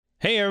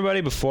Hey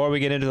everybody, before we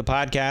get into the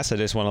podcast, I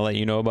just want to let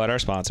you know about our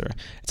sponsor.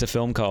 It's a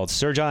film called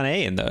Sir John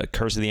A. and the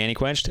Curse of the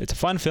Anti-Quenched. It's a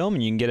fun film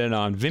and you can get it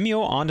on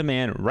Vimeo on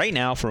demand right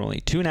now for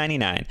only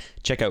 $2.99.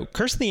 Check out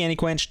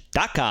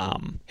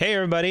curseoftheantiquenched.com. Hey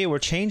everybody, we're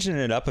changing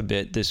it up a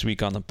bit this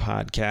week on the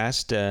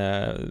podcast.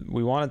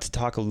 We wanted to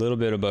talk a little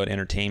bit about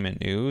entertainment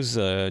news,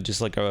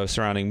 just like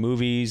surrounding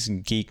movies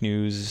and geek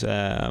news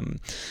that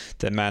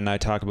Matt and I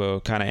talk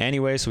about kind of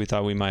anyway, so we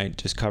thought we might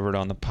just cover it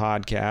on the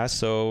podcast.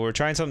 So we're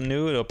trying something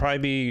new. It'll probably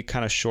be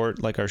kind of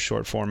short, like our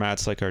short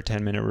formats, like our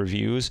 10-minute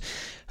reviews.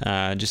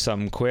 Just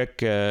something quick.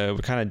 We're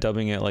kind of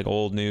dubbing it like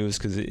old news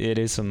because it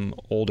is some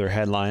older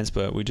headlines,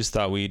 but we just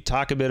thought we'd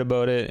talk a bit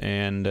about it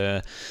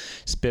and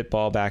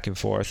spitball back and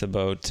forth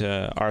about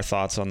our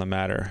thoughts on the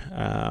matter.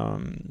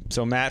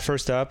 So Matt,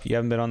 first up, you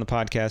haven't been on the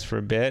podcast for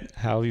a bit.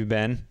 How have you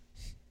been?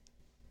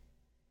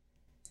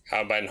 How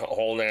have I been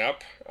holding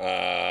up?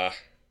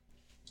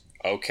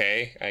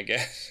 Okay, I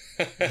guess.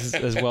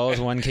 as well as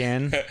one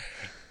can.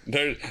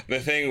 The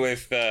thing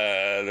with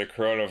the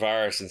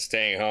coronavirus and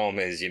staying home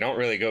is you don't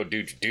really go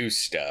do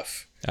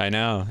stuff. I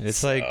know. It's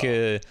so. Like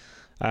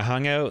I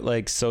hung out,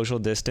 like social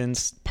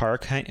distance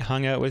park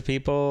hung out with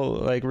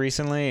people like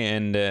recently,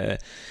 and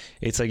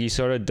it's like you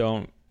sort of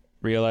don't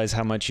realize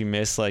how much you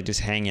miss like just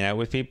hanging out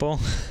with people.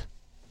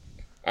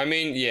 I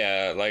mean,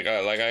 yeah, like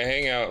I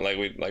hang out, like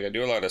I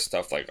do a lot of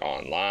stuff like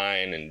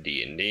online and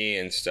D&D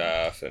and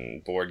stuff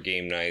and board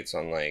game nights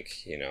on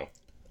like,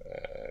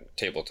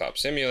 tabletop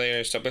simulator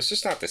and stuff, but it's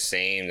just not the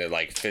same that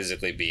like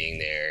physically being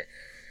there.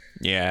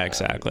 Yeah,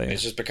 exactly.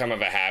 It's just become of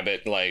a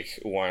habit.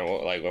 Like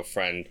a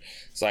friend,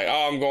 it's like,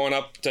 oh, I'm going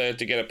up to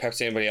get a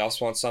Pepsi. Anybody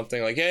else want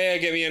something? Like, yeah,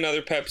 get me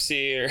another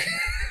Pepsi. Or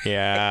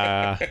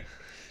yeah,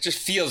 just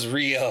feels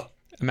real.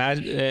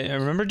 Imagine, I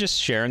remember just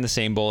sharing the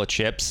same bowl of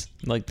chips.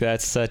 Like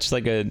that's such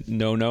like a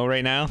no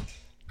right now.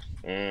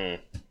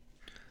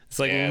 It's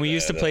like when we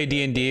used to play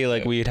D&D,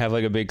 like we'd have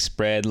like a big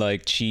spread,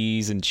 like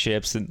cheese and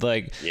chips, and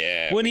like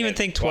wouldn't even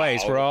think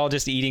twice. We're all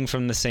just eating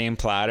from the same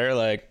platter,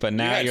 like. But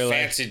now you're like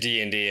fancy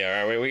D&D.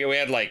 All right, we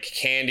had like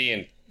candy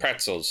and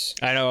pretzels.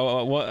 I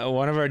know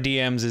one of our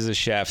DMs is a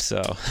chef,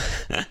 so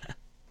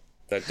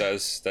that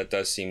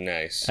does seem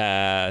nice.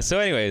 So,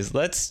 anyways,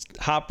 let's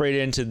hop right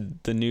into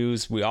the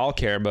news we all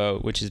care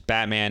about, which is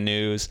Batman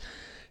news.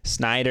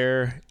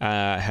 Snyder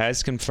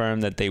has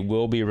confirmed that they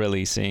will be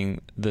releasing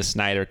the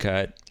Snyder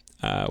Cut.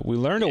 We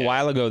learned a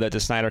while ago that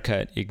the Snyder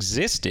Cut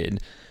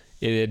existed.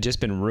 It had just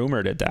been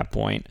rumored at that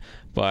point.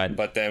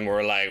 But then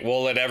we're like,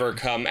 will it ever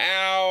come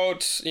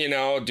out? Due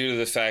to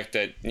the fact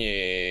that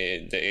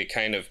it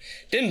kind of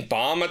didn't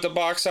bomb at the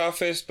box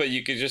office, but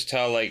you could just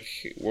tell like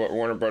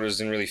Warner Brothers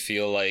didn't really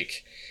feel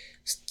like,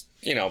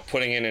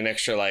 putting in an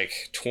extra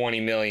like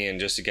 $20 million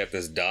just to get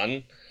this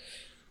done.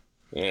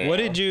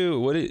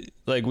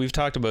 We've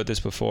talked about this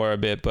before a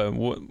bit, but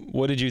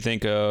what did you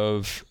think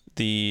of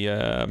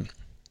the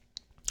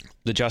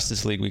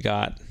Justice League we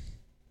got?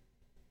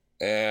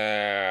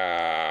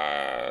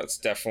 It's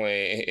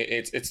definitely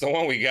it's the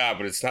one we got,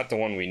 but it's not the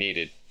one we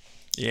needed.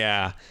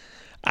 Yeah,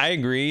 I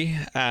agree.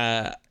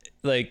 I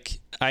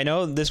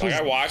know this was.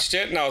 I watched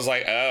it and I was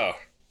like, oh.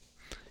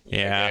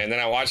 Yeah. Okay. And then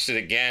I watched it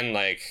again,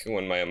 like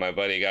when my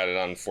buddy got it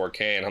on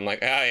 4K, and I'm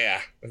like, oh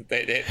yeah,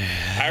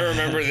 I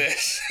remember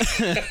this.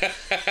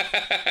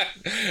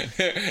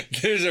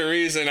 There's a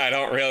reason I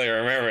don't really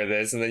remember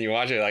this, and then you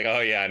watch it like,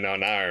 oh yeah, no,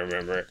 now I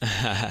remember.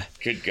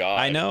 Good God.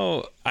 I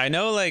know.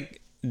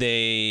 Like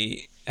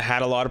they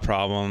had a lot of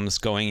problems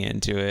going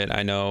into it.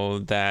 I know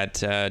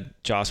that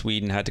Joss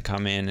Whedon had to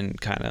come in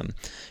and kind of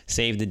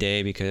save the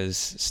day because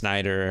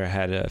Snyder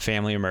had a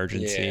family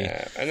emergency.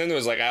 Yeah, and then there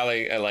was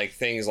like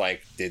things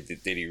like did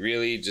he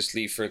really just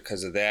leave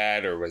because of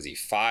that, or was he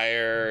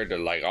fired, or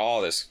like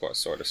all this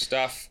sort of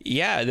stuff.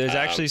 Yeah, there's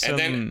actually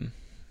some.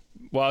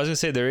 Well, I was gonna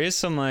say there is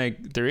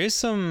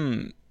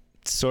some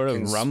sort of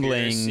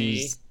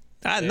conspiracy.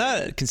 Rumblings.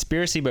 Not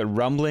conspiracy, but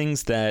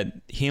rumblings that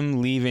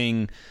him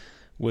leaving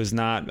was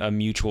not a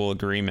mutual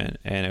agreement,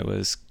 and it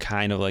was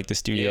kind of like the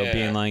studio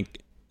being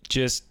like,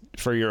 just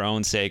for your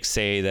own sake,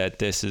 say that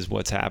this is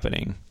what's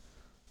happening.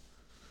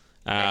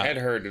 I had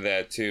heard of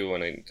that too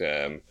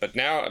but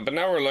now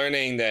we're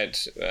learning that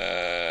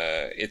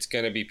it's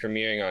going to be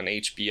premiering on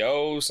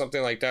HBO,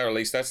 something like that, or at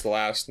least that's the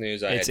last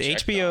news I had.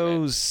 It's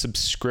HBO's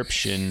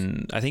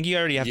subscription. I think you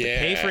already have to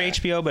pay for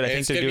HBO, but I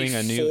think they're doing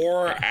a new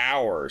 4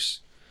 hours.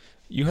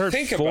 You heard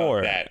Think 4.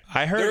 About that.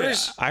 I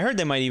heard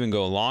they might even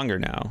go longer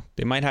now.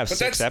 They might have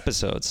 6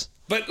 episodes.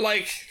 But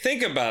like,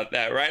 think about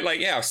that, right?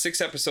 Like,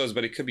 6 episodes,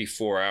 but it could be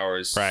 4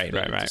 hours.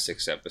 Right.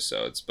 6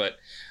 episodes, but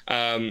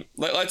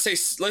let's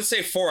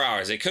say 4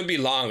 hours. It could be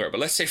longer, but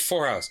let's say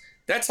 4 hours.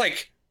 That's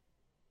like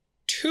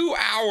 2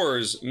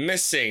 hours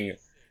missing.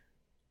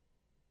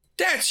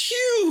 That's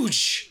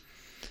huge.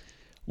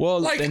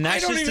 Well, like, and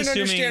that's I don't just even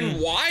assuming...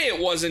 understand why it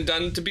wasn't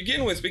done to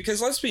begin with,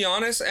 because let's be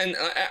honest, and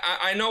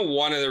I know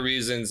one of the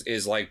reasons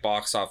is like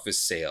box office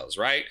sales,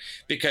 right?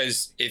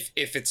 Because if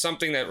it's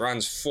something that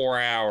runs 4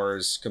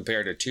 hours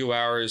compared to 2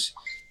 hours,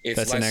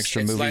 that's an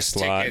extra movie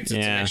spot. Tickets,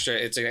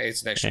 it's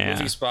an extra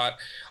movie spot,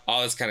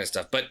 all this kind of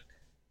stuff. But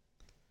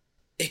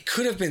it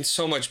could have been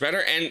so much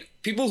better. And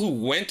people who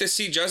went to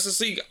see Justice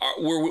League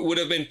would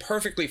have been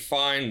perfectly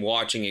fine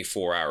watching a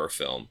 4-hour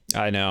film.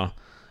 I know.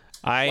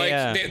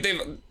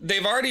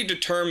 They've already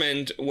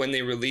determined when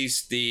they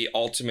released the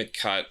ultimate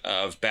cut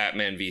of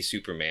Batman v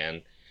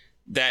Superman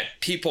that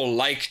people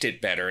liked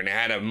it better and it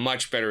had a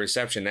much better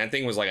reception. That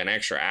thing was like an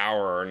extra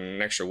hour or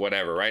an extra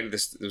whatever, right? It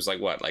was like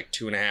what, like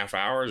 2.5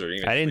 hours or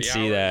even I didn't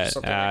see that.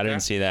 I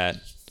didn't see that.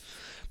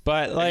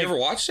 But like, have you ever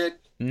watched it?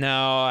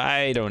 No,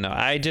 I don't know.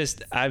 I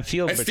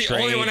feel betrayed. It's the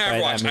only one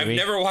I've watched. I've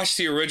never watched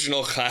the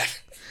original cut.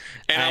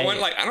 And I went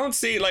like, I don't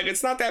see, like,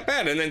 it's not that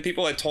bad. And then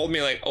people had told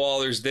me like, oh,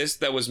 there's this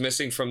that was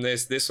missing from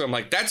this one. I'm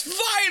like, that's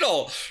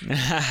vital.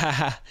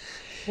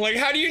 Like,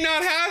 how do you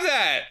not have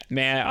that?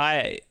 Man,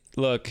 I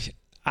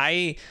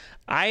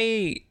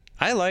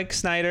like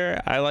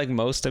Snyder. I like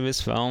most of his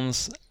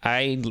films.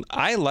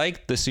 I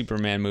liked the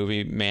Superman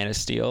movie, Man of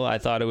Steel. I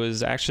thought it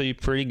was actually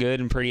pretty good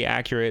and pretty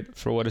accurate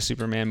for what a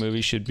Superman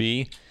movie should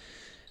be.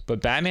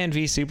 But Batman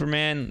v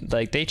Superman,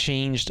 like, they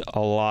changed a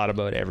lot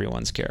about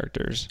everyone's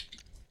characters.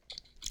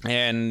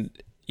 And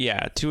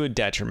yeah, to a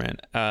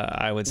detriment,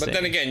 I would say. But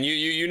then again,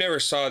 you never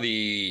saw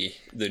the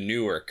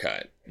newer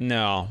cut.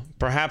 No,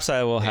 perhaps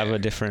I will have a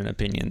different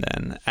opinion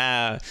then.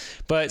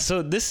 But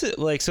so this is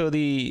like, so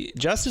the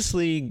Justice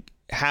League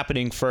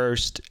happening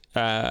first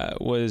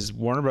was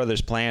Warner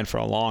Brothers' plan for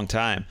a long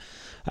time.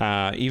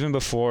 Even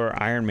before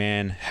Iron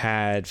Man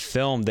had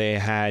filmed, they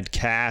had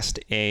cast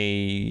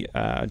a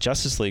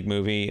Justice League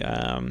movie.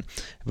 I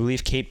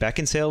believe Kate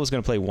Beckinsale was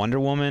going to play Wonder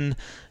Woman.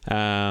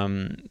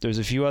 There's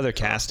a few other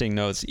casting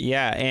notes.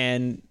 Yeah,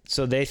 and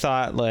so they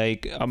thought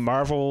like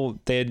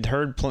they had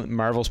heard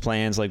Marvel's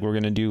plans, like we're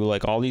going to do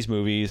like all these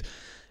movies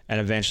and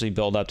eventually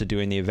build up to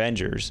doing the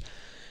Avengers.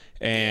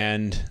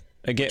 And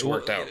again, it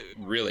worked out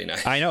really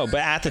nice. I know, but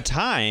at the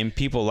time,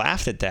 people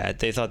laughed at that.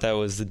 They thought that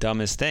was the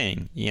dumbest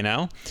thing, you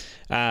know?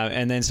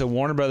 And then so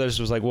Warner Brothers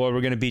was like, well,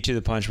 we're going to beat you to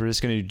the punch. We're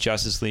just going to do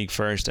Justice League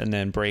first and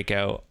then break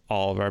out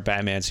all of our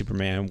Batman,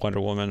 Superman,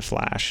 Wonder Woman,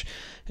 Flash,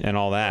 and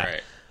all that.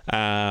 Right.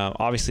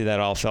 Obviously, that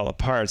all fell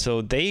apart.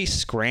 So they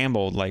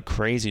scrambled like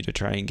crazy to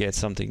try and get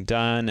something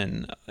done.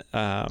 And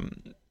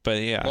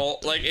but yeah. Well,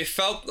 like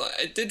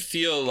it did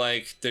feel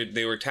like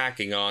they were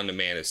tacking on to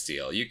Man of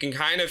Steel. You can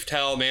kind of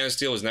tell Man of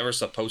Steel was never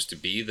supposed to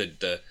be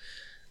the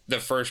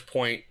first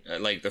point,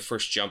 like the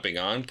first jumping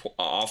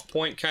off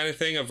point kind of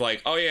thing of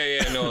like, oh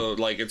yeah, no,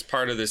 like it's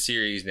part of the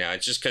series now.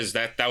 It's just because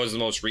that was the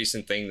most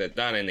recent thing that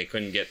done, and they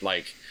couldn't get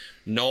like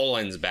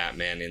Nolan's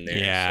Batman in there.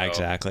 Yeah, so.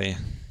 exactly.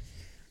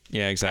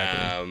 Yeah,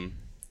 exactly.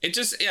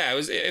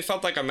 It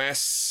felt like a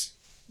mess,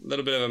 a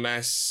little bit of a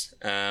mess.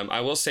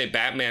 I will say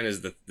Batman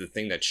is the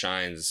thing that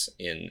shines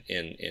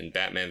in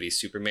Batman v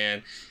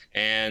Superman,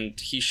 and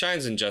he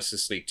shines in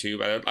Justice League too.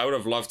 But I would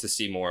have loved to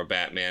see more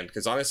Batman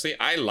because honestly,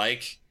 I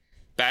like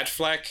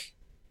Batfleck.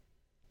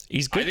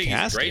 He's good. I think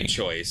casting. He's a great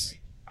choice.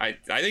 I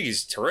think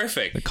he's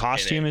terrific. The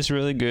costume is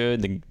really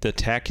good. The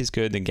tech is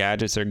good. The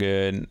gadgets are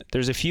good.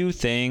 There's a few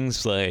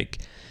things like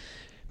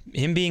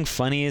him being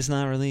funny is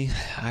not really.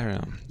 I don't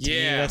know.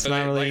 Yeah, that's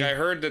not really. Like I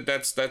heard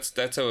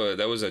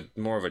that was a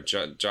more of a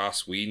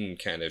Joss Whedon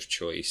kind of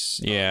choice.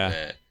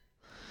 Yeah.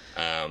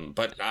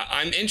 But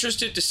I'm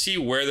interested to see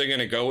where they're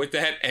gonna go with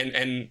that,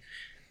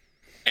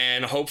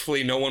 and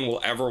hopefully no one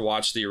will ever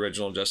watch the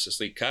original Justice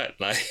League cut.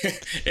 Like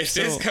if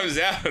this comes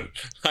out,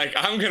 like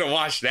I'm gonna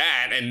watch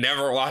that and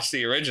never watch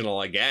the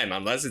original again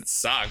unless it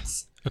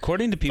sucks.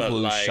 According to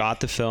people who shot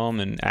the film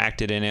and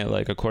acted in it,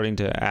 like according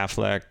to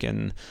Affleck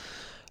and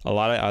a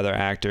lot of other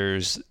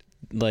actors,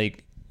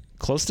 like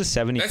close to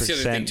 70%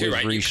 was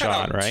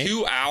reshot, right?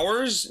 2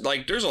 hours,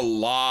 like there's a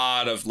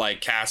lot of like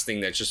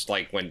casting that just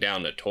like went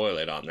down the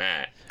toilet on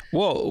that.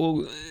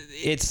 Well,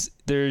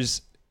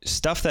 there's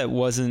stuff that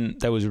was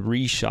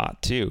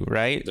reshot too,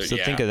 right? So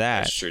think of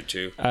that. That's true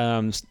too.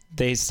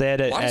 They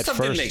said it a lot at of stuff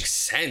first didn't make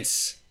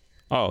sense.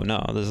 Oh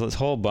no, there's a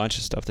whole bunch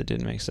of stuff that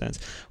didn't make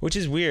sense, which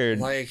is weird.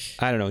 Like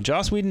I don't know,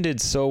 Joss Whedon did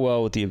so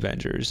well with the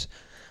Avengers,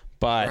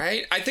 but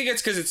right? I think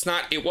it's because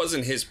it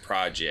wasn't his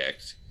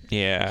project.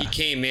 Yeah, he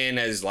came in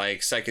as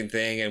like second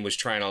thing and was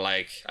trying to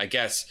like, I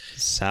guess,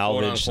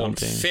 salvage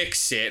something,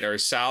 fix it or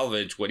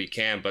salvage what he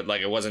can, but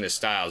like it wasn't his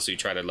style, so he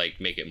tried to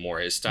like make it more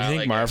his style. You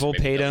think Marvel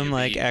paid him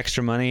like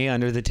extra money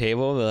under the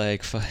table to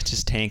like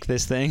just tank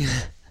this thing?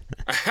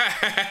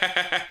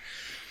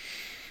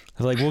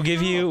 Like we'll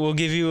give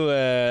you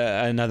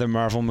another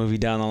Marvel movie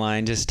down the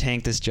line. Just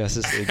tank this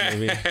Justice League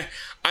movie.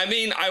 I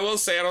mean, I will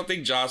say I don't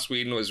think Joss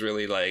Whedon was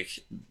really like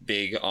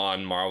big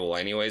on Marvel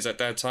anyways at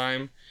that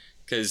time.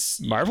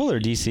 Cause Marvel or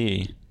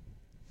DC?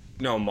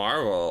 No,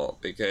 Marvel,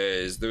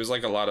 because there was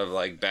like a lot of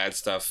like bad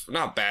stuff.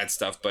 Not bad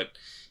stuff, but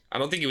I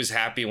don't think he was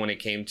happy when it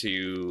came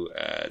to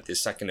the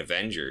second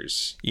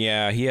Avengers.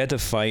 Yeah, he had to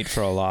fight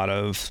for a lot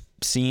of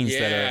scenes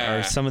that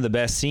are some of the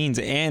best scenes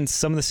and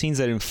some of the scenes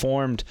that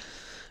informed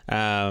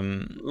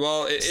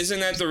Well, isn't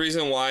that the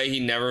reason why he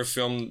never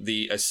filmed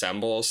the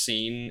assemble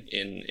scene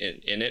in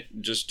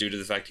it, just due to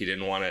the fact he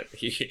didn't want it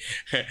he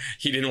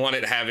didn't want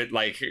it to have it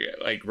like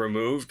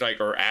removed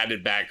or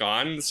added back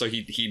on, so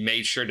he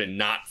made sure to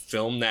not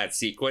film that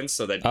sequence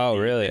so that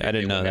really? I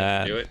didn't know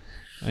that. Do it.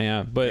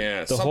 Yeah,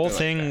 but the whole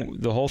thing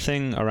the whole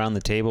thing around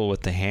the table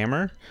with the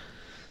hammer,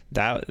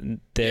 that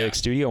the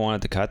studio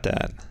wanted to cut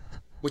that.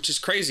 Which is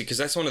crazy because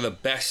that's one of the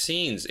best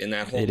scenes in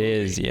that whole movie. It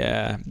is,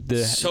 yeah.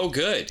 So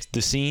good.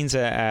 The scenes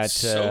at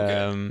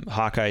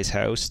Hawkeye's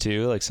house,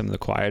 too, like some of the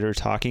quieter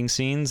talking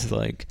scenes,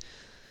 like...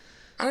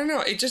 I don't know.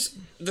 It just...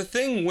 The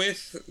thing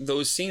with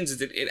those scenes is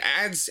that it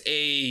adds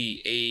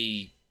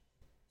a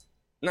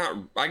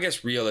not, I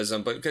guess,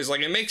 realism, but because,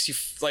 like, it makes you,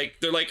 like,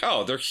 they're like,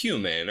 oh, they're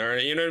human, or,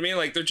 you know what I mean?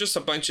 Like, they're just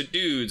a bunch of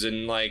dudes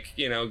and, like,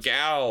 you know,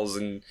 gals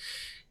and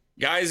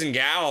guys and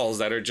gals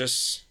that are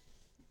just...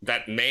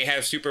 that may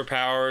have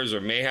superpowers or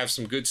may have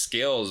some good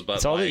skills, but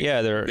it's all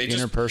they're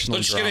interpersonal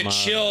just drama. Gonna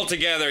chill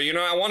together. You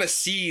know, I want to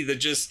see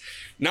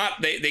not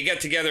they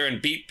get together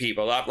and beat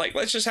people up. Like,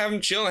 let's just have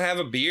them chill and have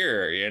a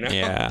beer, you know?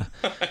 Yeah.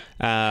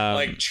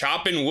 Like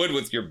chopping wood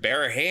with your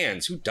bare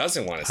hands. Who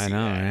doesn't want to see that?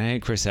 I know,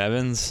 right? Chris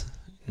Evans.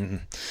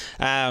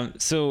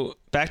 So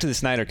back to the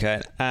Snyder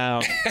Cut.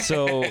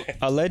 So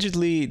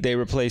allegedly they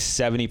replaced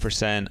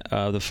 70%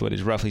 of the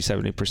footage, roughly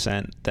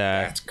 70%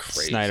 that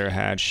Snyder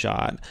had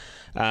shot.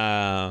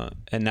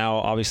 And now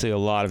obviously a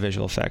lot of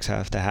visual effects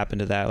have to happen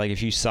to that. Like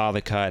if you saw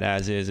the cut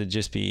as is, it'd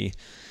just be,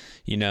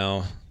 you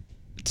know,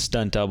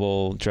 stunt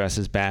double dressed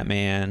as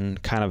Batman,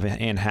 kind of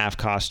in half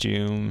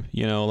costume,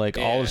 you know, like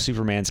all of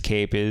Superman's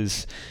cape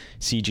is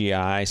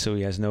CGI, so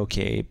he has no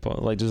cape.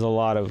 Like there's a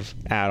lot of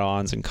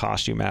add-ons and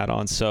costume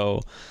add-ons,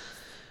 so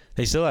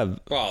they still have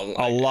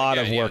a lot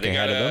of work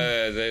ahead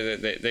of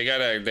them.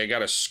 They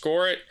gotta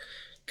score it,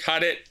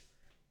 cut it,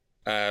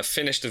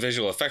 finish the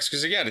visual effects,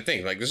 because you got to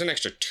think, like, there's an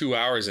extra 2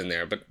 hours in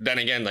there, but then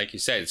again, like you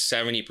said,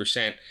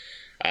 70%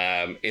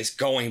 is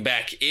going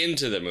back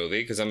into the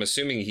movie, because I'm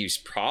assuming he's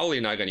probably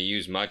not going to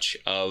use much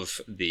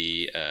of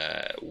the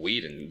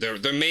Whedon.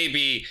 There may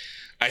be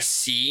a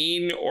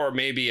scene or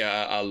maybe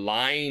a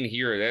line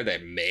here or there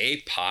that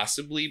may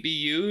possibly be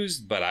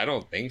used, but I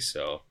don't think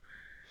so.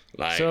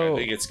 Like, I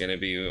think it's going to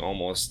be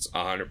almost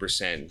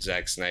 100%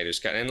 Zack Snyder's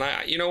cut. And,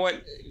 like, you know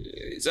what?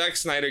 Zack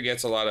Snyder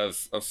gets a lot of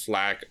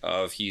flack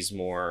of he's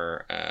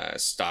more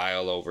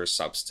style over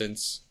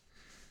substance.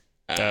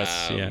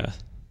 Yeah.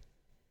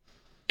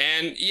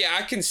 And, yeah,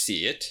 I can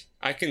see it.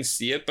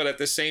 But at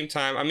the same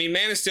time, I mean,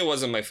 Man of Steel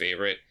wasn't my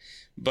favorite.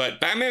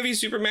 But Batman v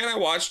Superman, I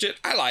watched it.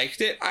 I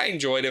liked it. I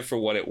enjoyed it for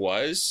what it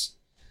was.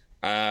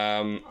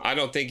 I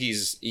don't think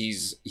he's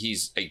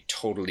a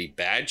totally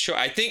bad choice.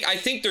 I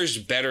think there's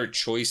better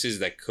choices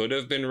that could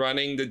have been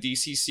running the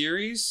DC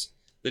series,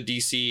 the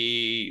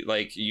DC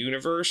like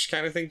universe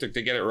kind of thing to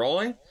get it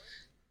rolling.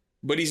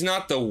 But he's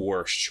not the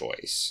worst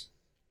choice.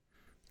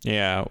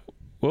 Yeah.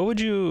 What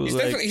would you?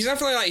 He's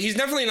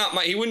definitely not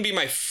my. He wouldn't be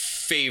my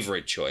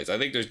favorite choice. I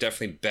think there's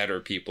definitely better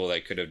people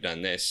that could have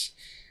done this.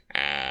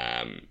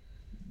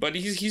 But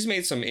he's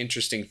made some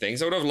interesting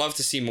things. I would have loved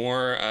to see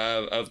more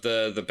of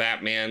the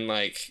Batman,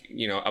 like,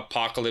 you know,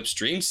 apocalypse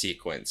dream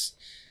sequence.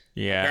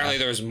 Yeah. Apparently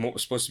there was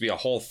supposed to be a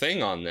whole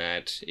thing on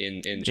that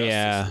in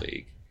Justice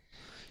League.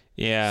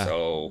 Yeah.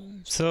 So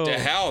to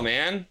hell,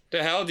 man.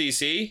 To hell,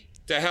 DC.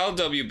 To hell,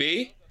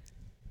 WB.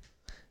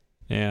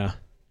 Yeah.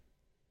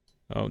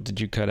 Oh,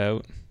 did you cut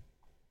out?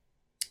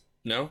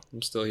 No,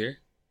 I'm still here.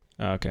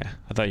 Okay.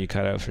 I thought you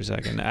cut out for a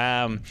second.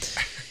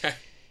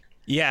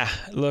 Yeah,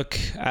 look,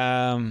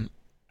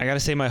 I gotta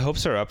say my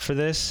hopes are up for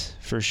this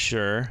for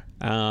sure,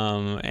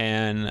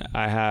 and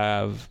I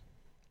have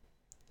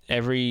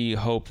every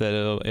hope that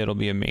it'll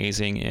be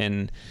amazing,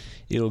 and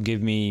it'll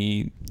give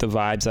me the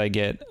vibes I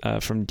get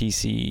from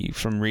DC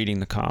from reading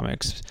the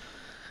comics.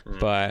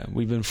 But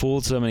we've been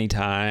fooled so many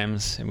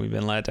times, and we've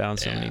been let down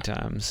so many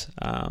times.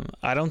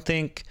 I don't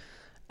think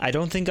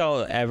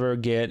I'll ever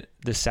get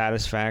the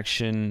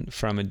satisfaction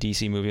from a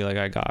DC movie like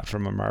I got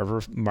from a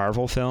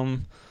Marvel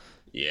film.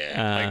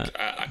 Yeah,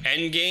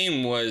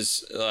 Endgame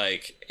was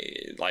like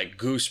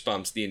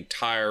goosebumps the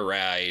entire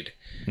ride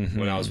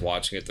when I was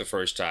watching it the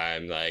first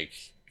time. Like,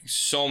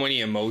 so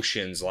many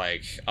emotions,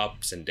 like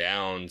ups and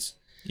downs.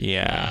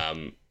 Yeah.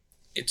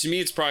 To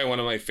me, it's probably one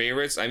of my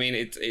favorites. I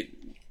mean,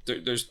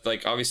 there's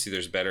like, obviously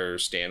there's better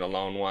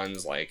standalone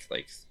ones, like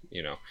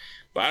you know.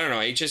 But I don't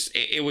know.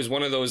 It was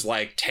one of those,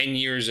 like, 10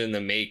 years in the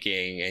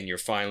making, and you're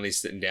finally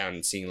sitting down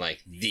and seeing,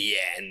 like, the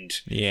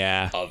end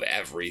of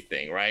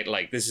everything, right?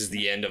 Like, this is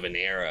the end of an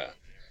era.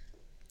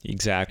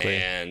 Exactly.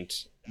 And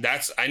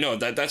that's what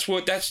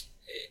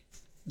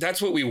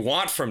we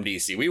want from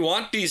DC. We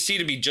want DC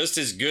to be just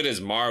as good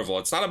as Marvel.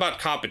 It's not about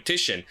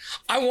competition.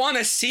 I want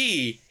to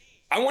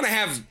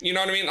have, you know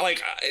what I mean?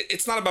 Like,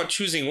 it's not about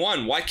choosing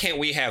one. Why can't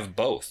we have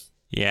both?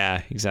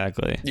 Yeah,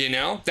 exactly. You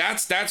know,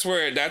 that's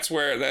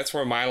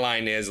where my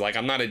line is. Like,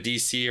 I'm not a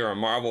DC or a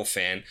Marvel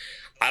fan.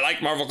 I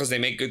like Marvel because they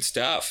make good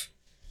stuff.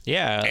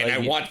 Yeah, and like,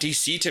 I want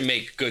DC to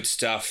make good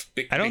stuff.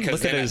 I don't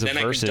look at it as a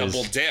versus. I can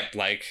double dip.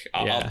 Like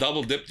I'll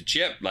double dip the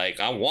chip.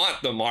 Like I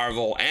want the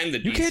Marvel and the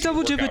DC. You can't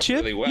double dip a chip.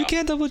 Really well. You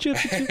can't double dip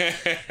a chip.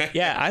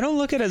 Yeah, I don't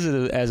look at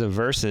it as a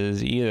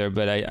versus either.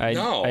 But I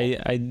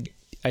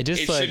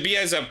just it should be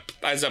as a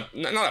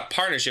not a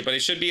partnership, but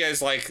it should be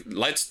as like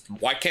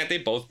why can't they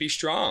both be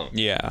strong?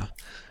 Yeah.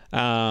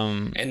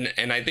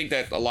 And I think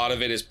that a lot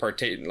of it is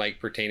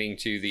pertaining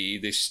to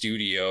the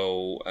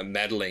studio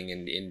meddling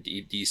in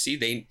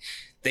DC.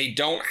 They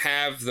don't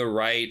have the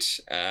right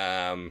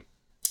I'm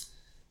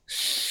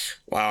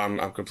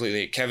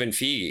completely Kevin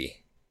Feige.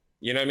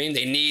 You know what I mean?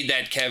 They need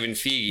that Kevin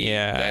Feige.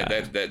 Yeah.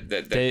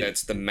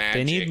 That's the magic.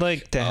 They need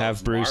like to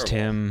have Bruce Marvel.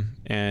 Timm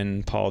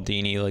and Paul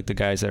Dini, like the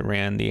guys that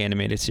ran the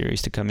animated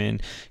series, to come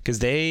in, because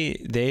they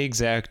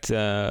exact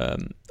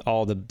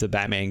all the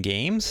Batman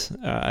games.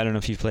 I don't know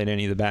if you've played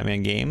any of the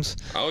Batman games.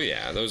 Oh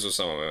yeah, those are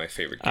some of my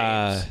favorite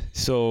games.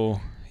 So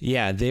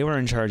yeah, they were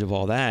in charge of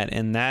all that,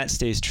 and that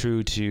stays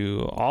true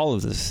to all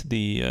of this.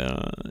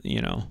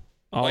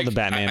 All like, the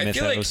Batman mythos. I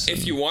feel like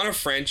if you want a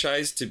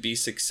franchise to be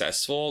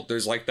successful,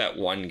 there's like that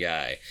one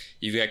guy.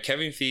 You've got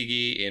Kevin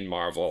Feige in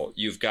Marvel.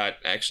 You've got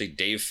actually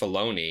Dave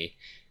Filoni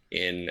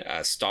in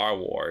Star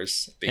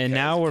Wars. And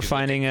now we're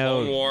finding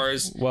out. Clone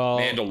Wars,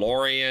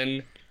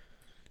 Mandalorian.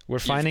 We're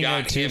finding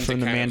out too from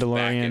the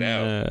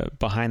Mandalorian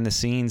behind the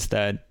scenes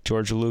that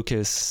George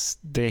Lucas,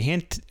 they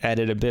hint at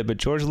it a bit, but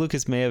George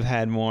Lucas may have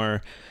had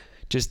more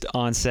just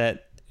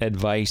on-set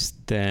advice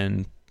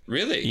than...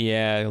 Really?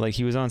 Yeah, like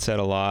he was on set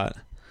a lot.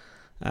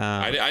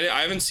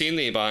 I haven't seen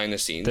the behind the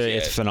scenes yet.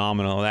 It's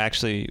phenomenal.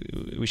 Actually,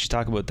 we should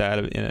talk about that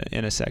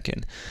in a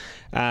second.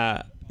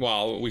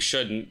 Well, we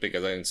shouldn't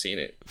because I haven't seen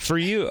it. For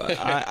you,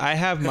 I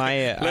have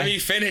my... Let me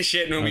finish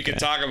it and then we can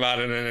talk about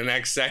it in the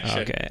next section.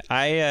 Okay.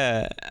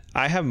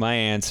 I have my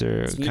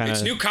answer.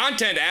 It's new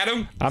content,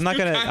 Adam. I'm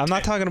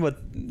not talking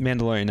about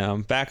Mandalorian now.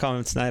 I'm back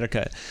on Snyder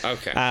Cut.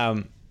 Okay.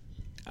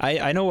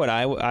 I know what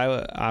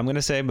I'm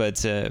gonna say, but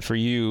for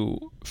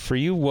you,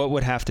 what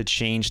would have to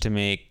change to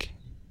make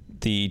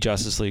the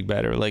Justice League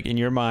better? Like in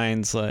your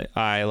minds,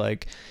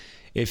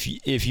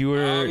 if you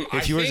were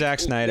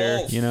Zack Snyder,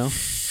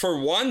 for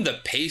one,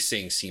 the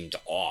pacing seemed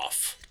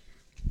off.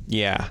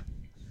 Yeah,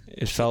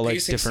 it felt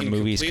like different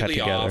movies cut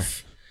together.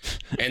 Off.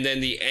 And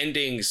then the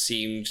ending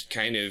seemed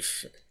kind of,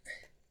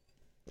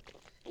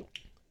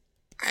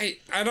 I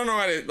don't know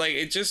how to, like,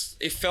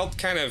 it felt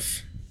kind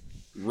of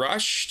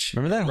rushed.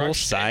 Remember that whole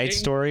side ending?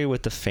 Story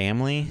with the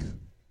family?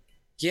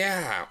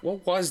 Yeah,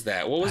 what was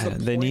that? What was the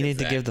point they needed of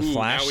that? to give the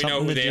Flash now we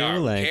know who they are.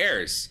 Like, who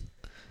cares?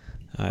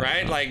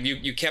 Right? Like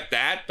you kept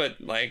that, but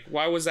like,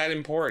 why was that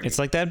important? It's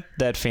like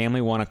that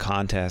family won a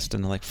contest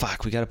and they're like,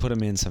 fuck, we got to put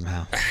him in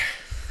somehow.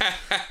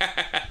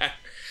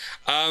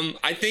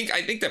 I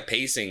think the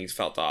pacing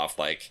felt off.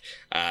 Like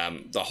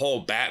the whole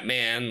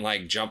Batman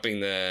like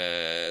jumping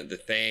the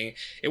thing,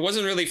 it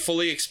wasn't really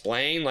fully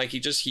explained. Like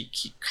he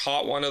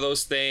caught one of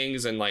those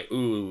things and like,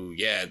 ooh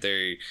yeah,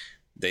 they're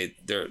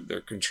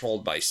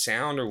controlled by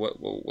sound, or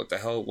what the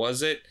hell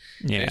was it?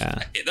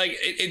 Yeah,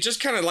 it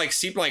just kind of like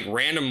seemed like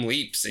random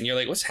leaps, and you're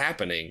like, what's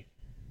happening?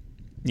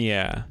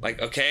 Yeah, like,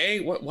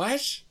 okay,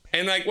 what?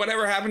 And like,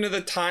 whatever happened to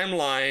the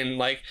timeline?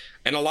 Like,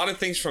 and a lot of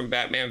things from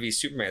Batman v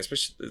Superman,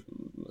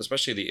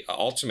 especially the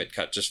Ultimate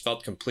Cut, just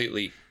felt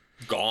completely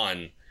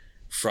gone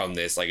from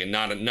this. Like,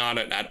 not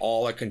at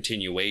all a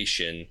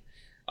continuation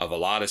of a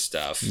lot of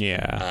stuff.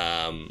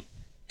 Yeah.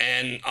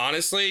 And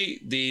honestly,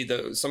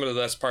 the some of the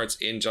best parts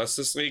in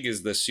Justice League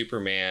is the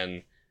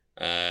Superman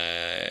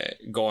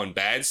going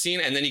bad scene,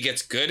 and then he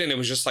gets good, and it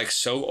was just like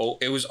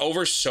it was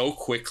over so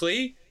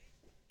quickly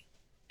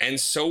and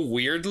so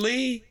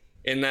weirdly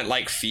in that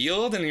like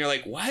field, and you're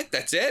like, what?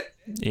 That's it?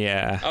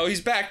 Yeah. Oh,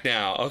 he's back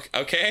now.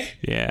 Okay.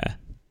 Yeah.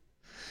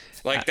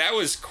 Like that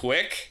was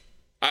quick.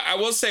 I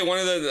will say one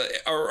of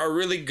a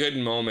really good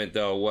moment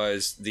though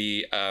was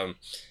the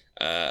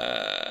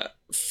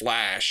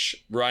Flash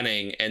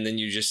running, and then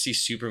you just see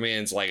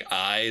Superman's like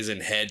eyes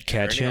and head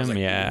catch him. Like,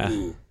 yeah.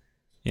 Ooh.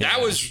 Yeah.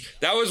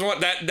 That was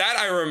what that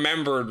I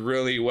remembered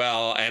really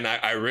well, and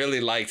I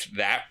really liked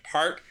that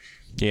part.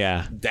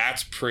 Yeah.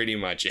 That's pretty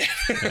much it.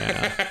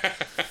 Yeah.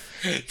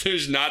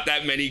 There's not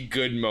that many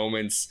good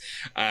moments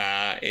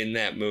in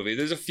that movie.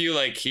 There's a few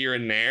like here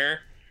and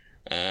there.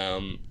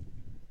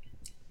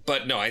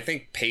 But no, I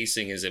think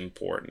pacing is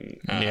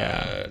important.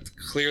 Yeah.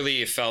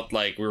 Clearly it felt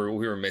like we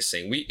were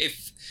missing.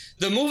 If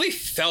the movie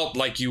felt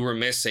like you were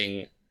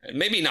missing,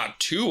 maybe not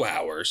 2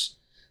 hours,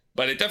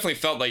 but it definitely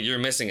felt like you're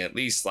missing at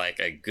least like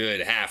a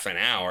good half an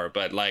hour.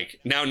 But like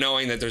now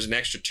knowing that there's an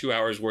extra 2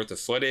 hours worth of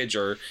footage,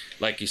 or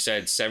like you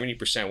said,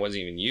 70%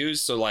 wasn't even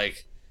used. So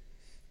like,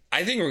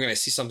 I think we're going to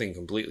see something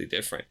completely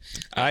different.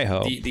 I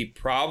hope. I'm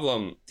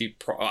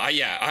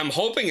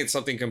hoping it's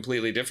something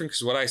completely different,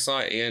 because what I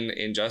saw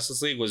in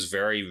Justice League was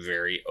very,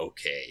 very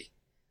okay.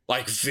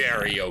 Like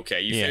very okay.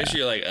 You finish,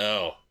 you're like,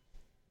 oh,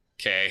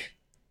 okay.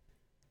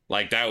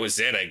 Like that was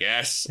it, I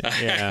guess.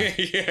 Yeah.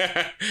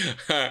 Yeah.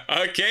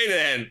 Okay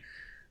then.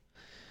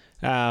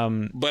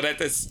 But at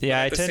the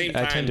same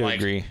time, I tend to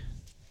agree.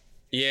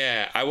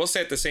 Yeah, I will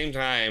say at the same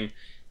time,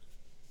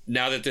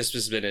 now that this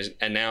has been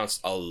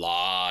announced, a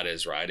lot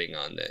is riding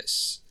on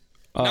this.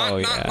 Not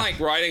like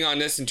riding on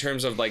this in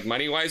terms of like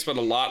money wise, but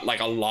a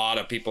lot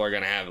of people are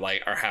gonna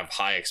have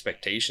high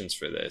expectations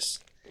for this,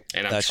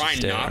 and I'm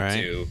trying not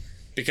to,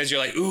 because you're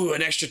like, ooh,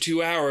 an extra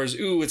 2 hours,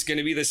 ooh, it's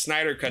gonna be the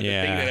Snyder cut, the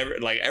thing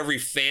that every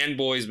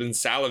fanboy's been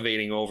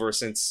salivating over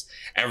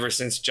ever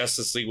since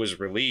Justice League was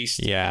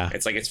released. Yeah,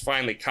 it's like it's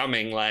finally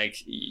coming.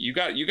 Like you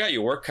got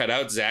your work cut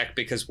out, Zach,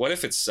 because what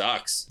if it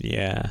sucks?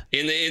 Yeah.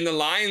 In the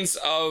lines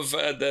of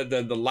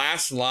the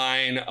last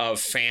line of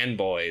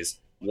fanboys.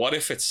 What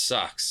if it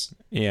sucks?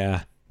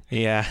 Yeah.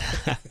 Yeah,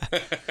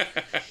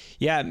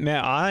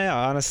 man, I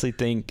honestly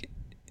think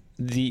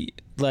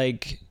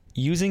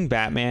using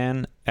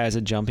Batman as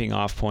a jumping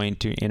off point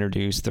to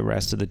introduce the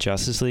rest of the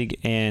Justice League,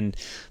 and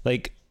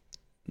they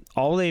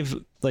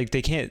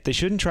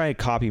shouldn't try to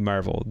copy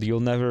Marvel. You'll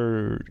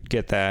never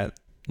get that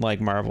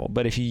like Marvel.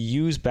 But if you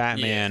use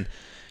Batman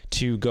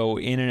to go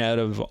in and out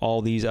of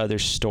all these other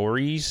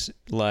stories,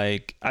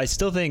 like I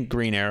still think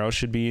Green Arrow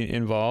should be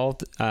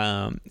involved,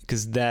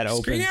 because that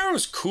opens. Green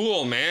Arrow's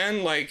cool,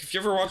 man. Like if you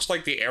ever watched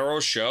like the Arrow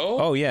show.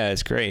 Oh yeah,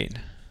 it's great.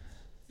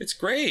 It's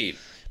great.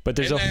 But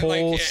there's a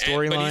whole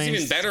storyline. But he's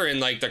even better in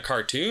like the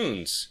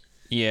cartoons.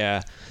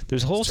 Yeah,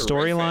 there's whole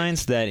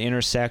storylines that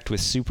intersect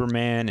with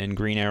Superman and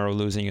Green Arrow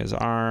losing his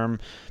arm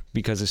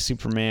because of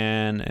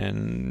Superman,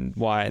 and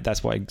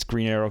that's why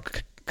Green Arrow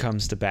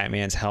comes to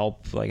Batman's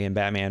help, like in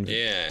Batman,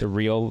 the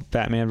real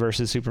Batman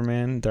versus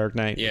Superman, Dark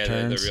Knight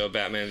Returns. The real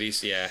Batman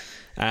vs.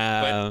 But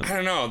I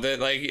don't know.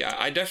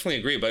 I definitely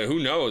agree. But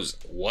who knows?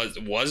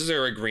 Was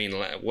there a Green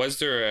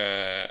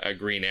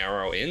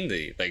Arrow in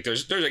the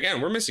There's again,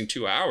 we're missing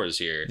 2 hours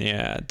here.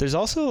 Yeah. There's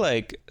also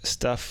like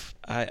stuff.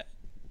 I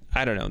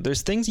don't know.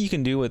 There's things you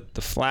can do with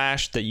the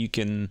Flash that you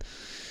can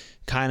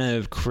kind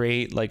of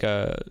create like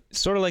a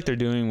sort of like they're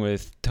doing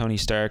with Tony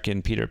Stark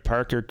and Peter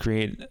Parker,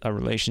 create a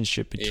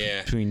relationship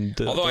between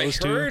Although those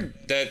two. I heard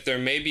that there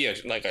may be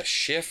a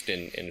shift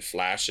in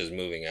Flash's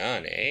moving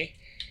on,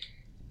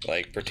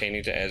 like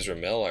pertaining to Ezra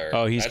Miller.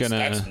 Oh,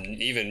 that's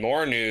even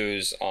more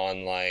news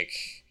on like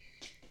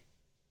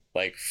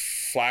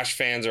Flash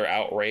fans are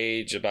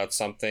outraged about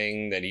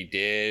something that he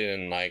did,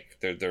 and like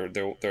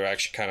they're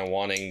actually kind of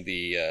wanting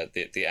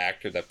the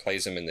actor that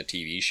plays him in the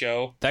TV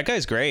show. That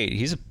guy's great.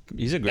 He's a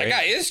great. That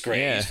guy is great.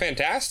 Yeah. He's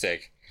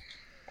fantastic.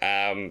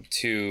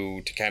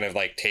 To kind of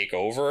like take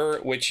over,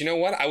 which, you know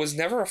what, I was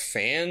never a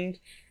fan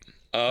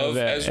of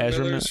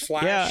Ezra Miller's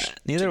Flash. Yeah,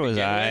 neither was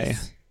I.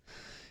 With.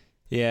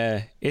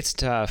 Yeah, it's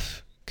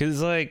tough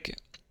because like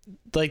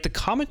the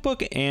comic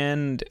book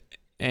and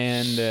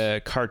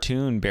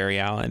cartoon Barry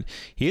Allen,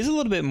 he is a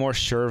little bit more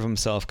sure of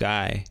himself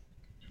guy,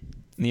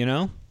 you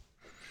know,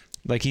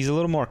 like he's a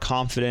little more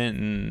confident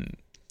and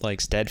like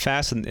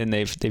steadfast, and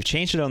they've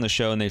changed it on the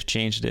show, and they've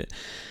changed it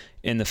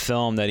in the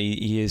film that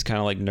he is kind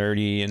of like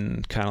nerdy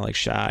and kind of like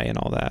shy and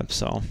all that.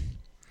 So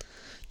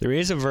there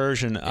is a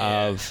version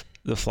of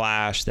the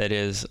Flash that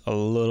is a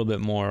little bit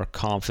more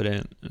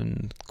confident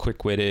and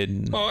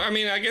quick-witted. Well, I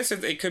mean, I guess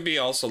it could be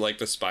also like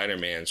the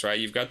Spider-Mans, right?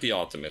 You've got the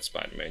Ultimate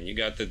Spider-Man, you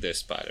got this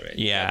Spider-Man,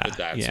 you got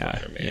that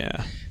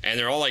Spider-Man, and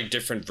they're all like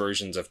different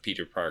versions of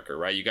Peter Parker,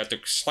 right? You got the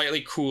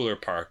slightly cooler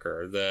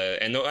Parker,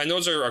 and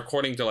those are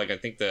according to like I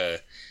think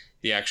the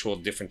actual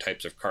different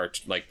types of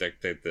like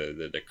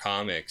the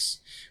comics,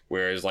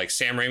 whereas like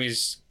Sam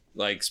Raimi's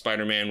like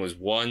Spider-Man was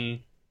one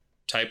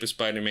type of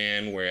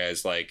Spider-Man,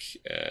 whereas like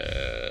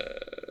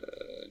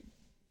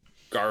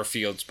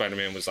Garfield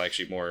Spider-Man was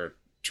actually more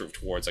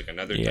towards like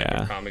another type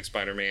of comic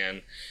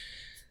Spider-Man.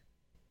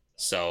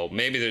 So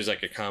maybe there's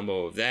like a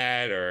combo of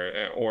that,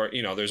 or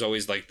you know, there's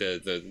always like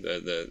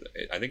the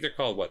I think they're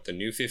called the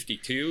New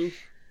 52.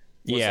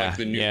 Was like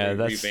the new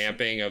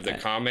revamping of the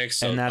comics,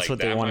 so and that's like what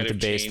they wanted to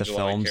base the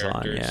films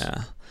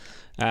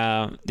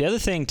on. The other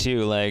thing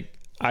too, like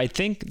I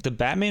think the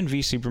Batman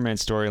v Superman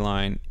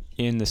storyline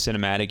in the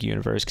cinematic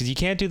universe, because you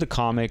can't do the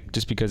comic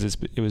just because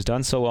it was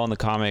done so well in the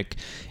comic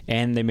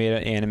and they made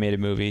an animated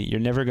movie. You're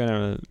never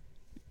gonna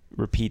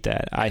repeat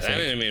that. I think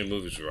that animated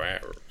movie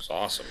was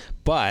awesome,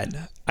 but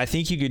I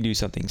think you could do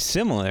something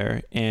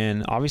similar,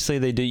 and obviously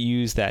they did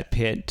use that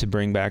pit to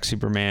bring back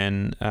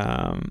Superman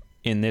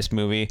in this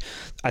movie.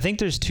 I think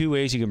there's two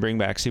ways you can bring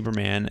back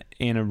Superman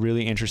in a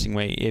really interesting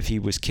way if he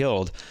was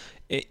killed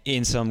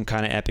in some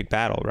kind of epic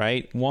battle,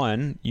 right?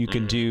 One, you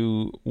can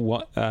do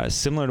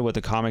similar to what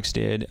the comics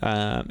did,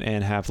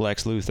 and have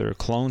Lex Luthor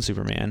clone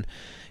Superman,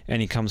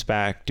 and he comes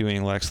back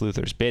doing Lex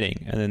Luthor's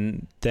bidding,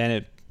 and then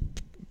it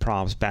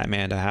prompts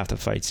Batman to have to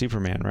fight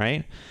Superman,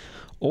 right?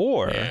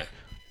 Or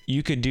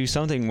you could do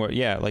something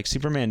where, like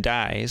Superman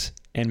dies,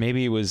 and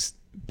maybe it was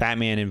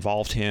Batman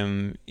involved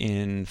him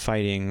in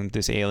fighting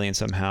this alien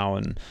somehow,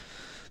 and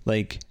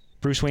like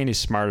Bruce Wayne is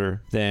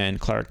smarter than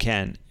Clark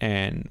Kent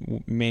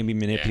and maybe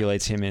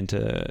manipulates him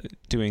into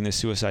doing the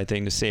suicide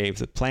thing to save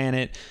the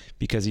planet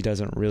because he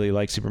doesn't really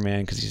like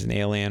Superman because he's an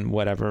alien,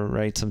 whatever,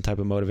 right? Some type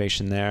of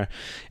motivation there.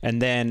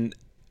 And then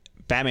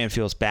Batman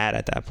feels bad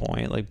at that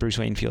point. Like Bruce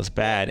Wayne feels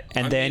bad,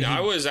 and I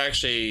was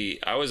actually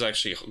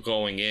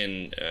going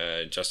in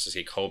Justice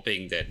League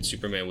hoping that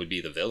Superman would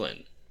be the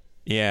villain.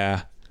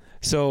 Yeah.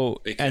 So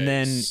Because and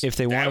then if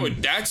they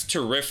want, that's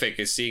terrific.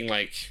 Is seeing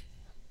like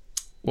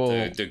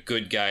the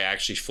good guy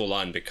actually full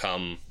on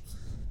become.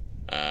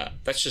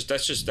 That's just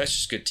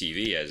good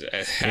TV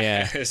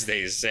as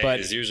they say. But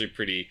it's usually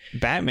pretty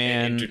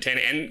Batman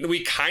entertaining, and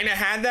we kind of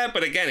had that,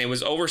 but again, it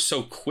was over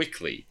so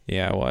quickly.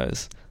 Yeah, it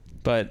was.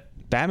 But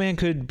Batman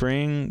could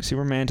bring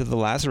Superman to the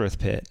Lazarus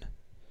pit.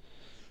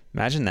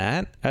 Imagine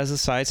that as a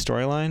side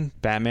storyline.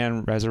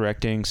 Batman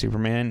resurrecting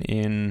Superman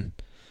in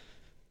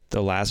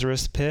the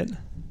Lazarus pit.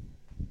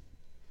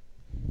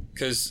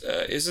 Because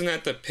isn't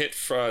that the pit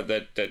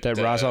that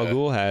Ra's al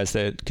Ghul has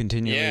that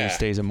continually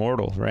stays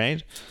immortal,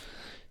 right?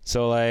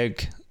 So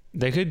like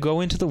they could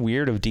go into the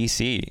weird of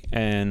DC,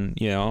 and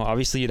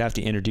obviously you'd have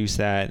to introduce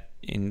that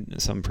in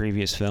some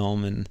previous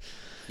film.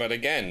 But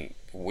again,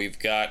 we've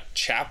got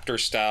chapter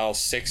style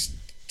 6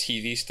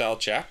 TV style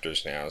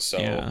chapters now, so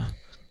yeah.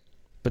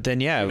 But then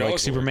like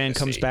Superman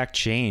comes back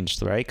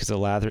changed, right? Because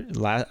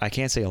I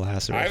can't say a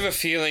Lazarus. I have a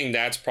feeling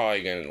that's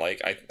probably gonna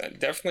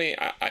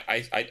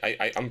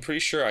I'm pretty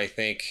sure. I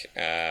think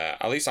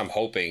at least I'm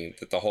hoping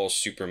that the whole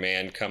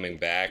Superman coming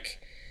back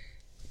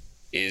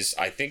is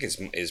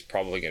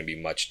probably going to be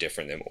much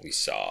different than what we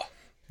saw.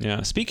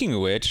 Yeah. Speaking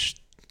of which,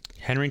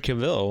 Henry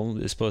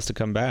Cavill is supposed to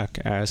come back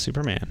as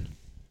Superman.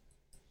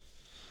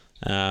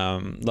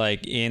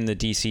 Like in the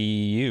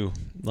DCEU,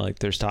 like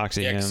there's talks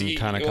of him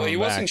kind of coming back. He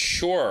wasn't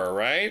sure,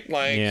 right?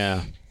 Like,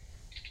 yeah.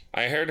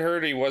 I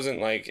heard he wasn't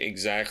like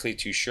exactly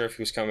too sure if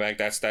he was coming back.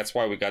 That's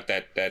why we got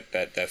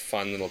that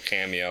fun little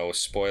cameo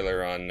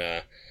spoiler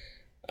on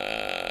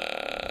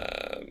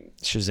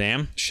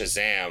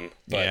Shazam.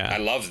 But I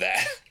love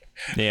that.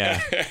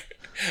 Yeah, that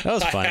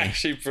was funny. I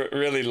actually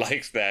really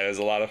liked that. It was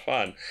a lot of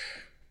fun.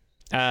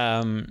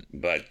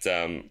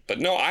 But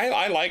no,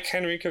 I like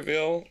Henry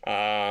Cavill.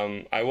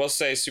 I will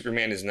say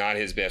Superman is not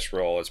his best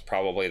role. It's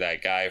probably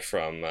that guy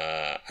from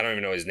I don't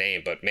even know his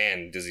name, but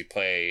man, does he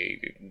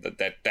play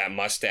that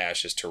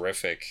mustache is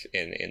terrific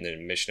in the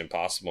Mission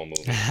Impossible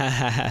movie.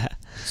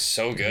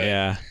 So good.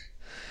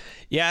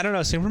 Yeah, I don't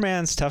know.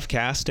 Superman's tough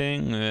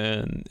casting,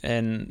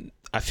 and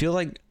I feel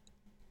like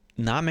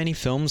not many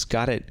films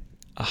got it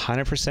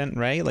 100%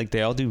 right. Like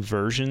they all do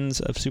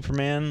versions of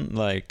Superman,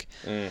 like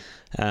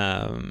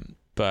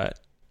but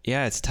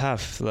yeah, it's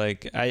tough.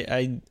 Like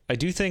I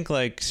do think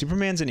like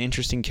Superman's an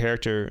interesting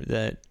character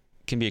that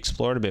can be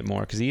explored a bit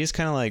more, because he is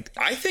kind of like,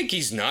 I think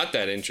he's not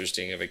that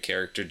interesting of a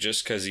character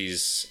just because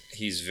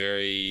he's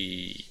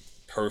very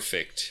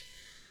perfect,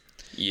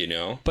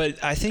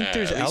 but I think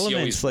there's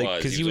elements like,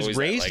 because he was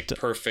raised that, like,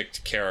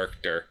 perfect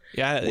character.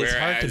 Yeah, it's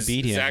hard to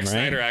beat him. Zack right?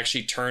 Snyder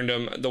actually turned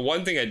him. The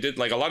one thing I did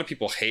like, a lot of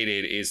people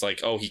hated is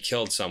like, oh, he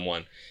killed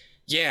someone.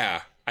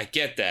 Yeah, I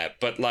get that,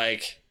 but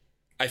like,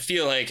 I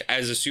feel like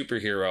as a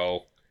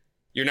superhero,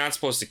 you're not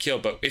supposed to kill,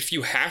 but if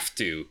you have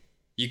to,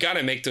 you got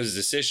to make those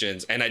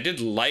decisions. And I did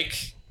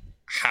like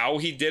how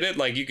he did it.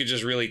 Like, you could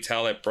just really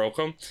tell it broke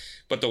him.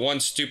 But the one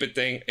stupid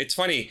thing, it's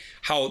funny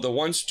how the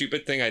one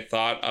stupid thing I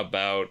thought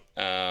about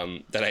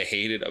that I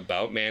hated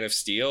about Man of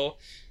Steel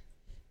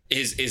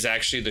is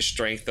actually the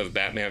strength of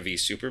Batman v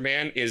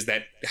Superman. Is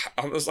that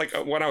I was like,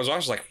 when I was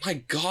watching, like, my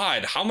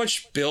God, how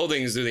much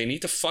buildings do they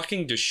need to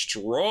fucking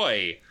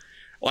destroy?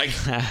 Like,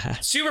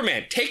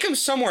 Superman, take him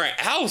somewhere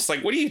else.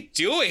 Like, what are you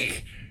doing?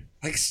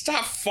 Like,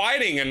 stop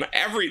fighting and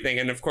everything.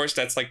 And of course,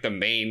 that's like the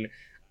main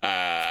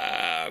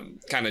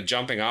kind of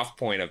jumping off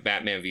point of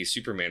Batman v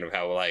Superman, of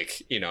how,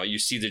 like, you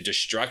see the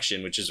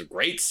destruction, which is a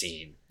great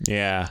scene.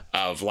 Yeah.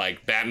 Of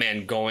like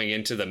Batman going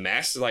into the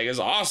mess. Like, it's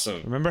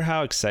awesome. Remember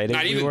how excited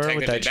we were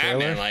with that trailer?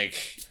 Batman,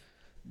 like,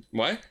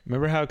 what?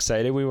 Remember how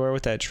excited we were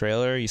with that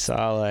trailer? You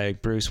saw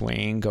like Bruce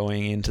Wayne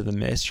going into the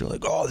mist. You're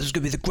like, oh, this is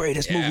gonna be the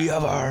greatest movie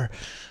ever.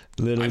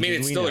 I mean,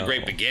 it's still a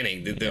great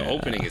beginning. The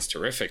opening is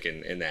terrific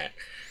in that.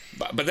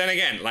 But then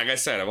again, like I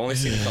said, I've only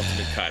seen the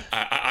ultimate cut.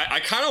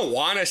 I kind of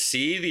want to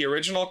see the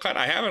original cut.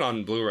 I have it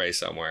on Blu-ray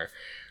somewhere.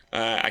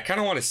 I kind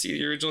of want to see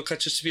the original cut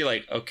just to be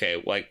like,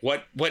 okay, like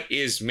what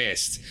is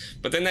missed?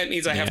 But then that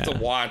means I have to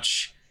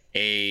watch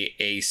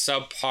a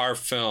subpar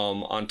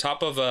film on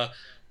top of a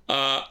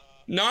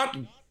not.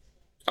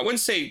 I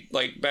wouldn't say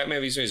like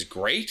Batman v Superman is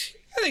great.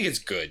 I think it's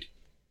good.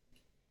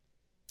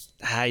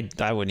 I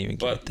wouldn't even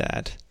get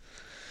that.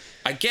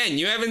 Again,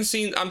 you haven't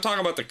seen. I'm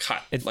talking about the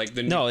cut, like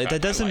the no.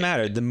 That doesn't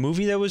matter. The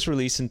movie that was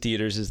released in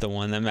theaters is the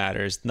one that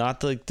matters,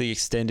 not like the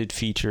extended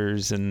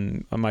features.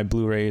 And my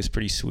Blu-ray is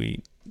pretty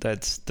sweet.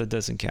 That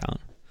doesn't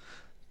count.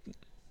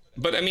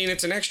 But I mean,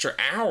 it's an extra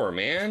hour,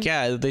 man.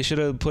 Yeah, they should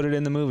have put it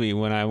in the movie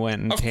when I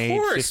went and paid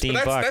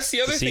 $15. That's the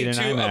other thing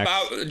too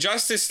about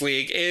Justice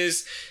League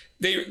is.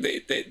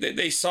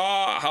 They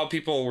saw how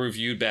people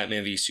reviewed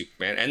Batman v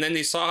Superman, and then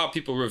they saw how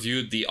people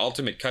reviewed the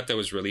ultimate cut that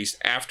was released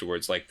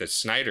afterwards, like the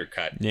Snyder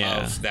cut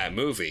of that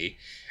movie.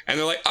 And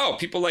they're like, oh,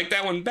 people like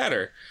that one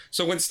better.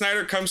 So when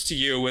Snyder comes to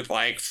you with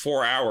like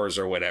 4 hours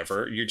or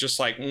whatever, you're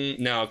just like,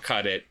 no,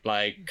 cut it.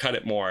 Like, cut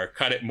it more,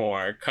 cut it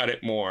more, cut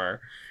it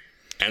more.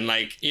 And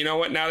like, you know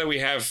what? Now that we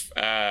have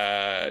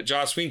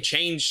Joss Whedon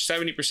changed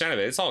 70% of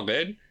it, it's all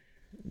good.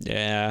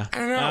 Yeah. I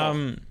don't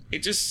know. It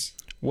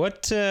just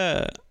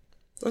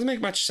doesn't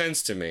make much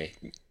sense to me.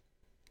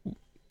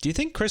 Do you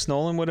think Chris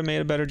Nolan would have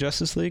made a better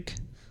Justice League?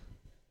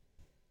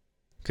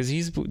 Because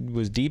he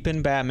was deep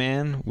in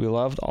Batman. We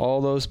loved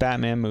all those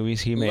Batman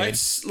movies he made.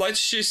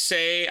 Let's just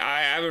say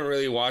I haven't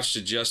really watched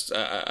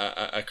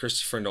a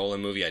Christopher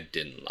Nolan movie I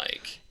didn't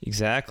like.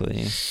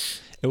 Exactly.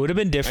 It would have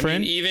been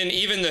different. I mean,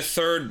 even the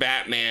third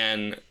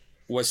Batman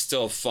was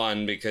still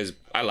fun because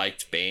I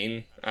liked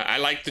Bane. I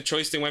liked the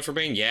choice they went for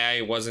Bane. Yeah,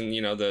 it wasn't,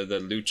 you know, the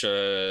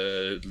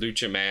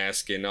lucha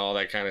mask and all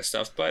that kind of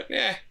stuff, but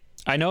yeah.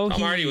 I know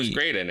Tom Hardy was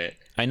great in it.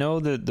 I know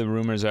that the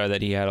rumors are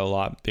that he had a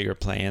lot bigger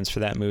plans for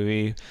that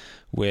movie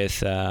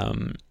with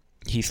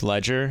Heath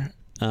Ledger,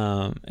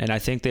 and I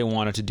think they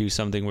wanted to do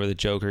something where the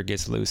Joker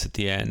gets loose at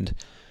the end,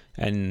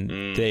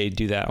 and they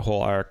do that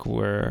whole arc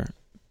where,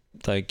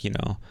 like, you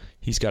know,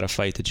 he's got to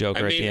fight the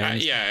Joker at the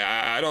end.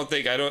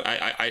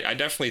 I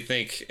definitely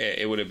think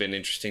it would have been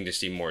interesting to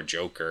see more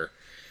Joker,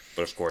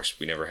 but of course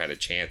we never had a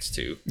chance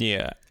to.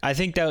 Yeah, I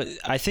think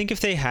if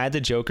they had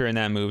the Joker in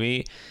that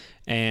movie,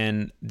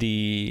 and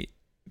the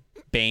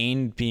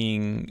Bane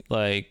being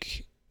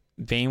like,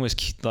 Bane was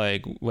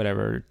like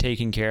whatever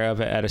taken care of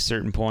at a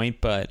certain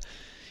point, but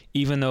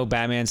even though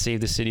Batman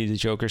saved the city, the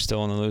Joker's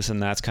still on the loose,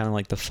 and that's kind of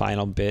like the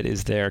final bit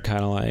is their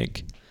kind of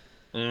like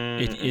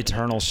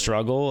eternal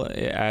struggle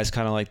as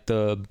kind of like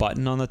the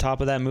button on the top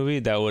of that movie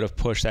that would have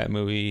pushed that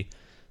movie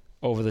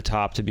over the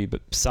top to be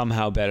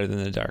somehow better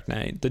than The Dark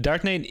Knight. The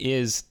Dark Knight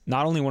is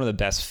not only one of the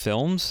best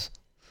films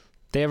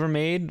they ever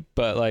made,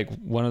 but like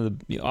one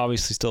of the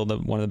obviously still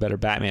one of the better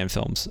Batman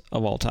films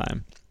of all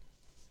time.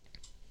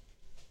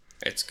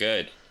 It's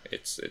good.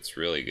 It's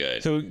really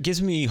good. So it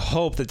gives me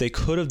hope that they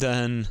could have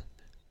done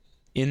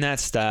in that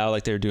style,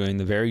 like they're doing,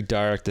 the very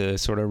dark, the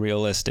sort of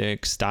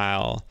realistic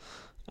style.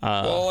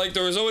 Well, like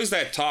there was always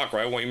that talk,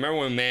 right? Remember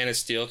when Man of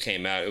Steel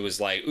came out? It was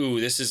like, ooh,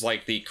 this is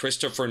like the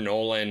Christopher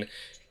Nolan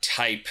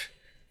type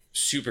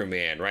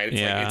Superman, right?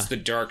 It's like it's the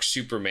dark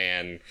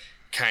Superman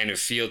kind of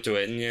feel to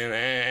it,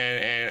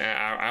 and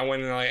I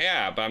went like,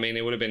 yeah, but I mean,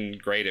 it would have been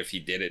great if he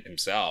did it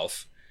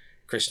himself.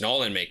 Chris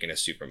Nolan making a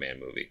Superman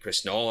movie,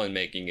 Chris Nolan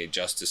making a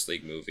Justice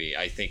League movie.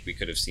 I think we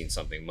could have seen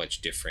something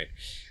much different.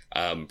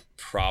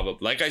 Probably,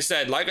 like I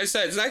said,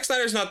 Zack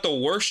Snyder's not the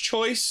worst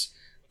choice,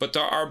 but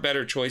there are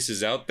better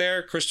choices out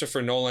there.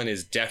 Christopher Nolan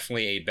is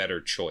definitely a better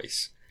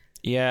choice.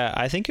 Yeah,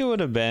 I think it would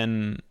have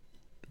been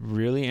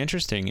really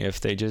interesting if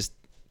they just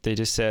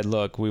said,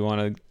 look, we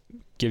want to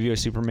give you a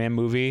Superman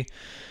movie,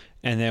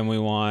 and then we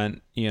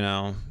want, you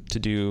know, to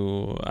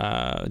do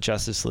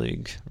Justice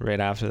League right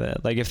after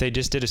that. Like if they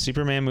just did a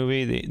Superman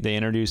movie, they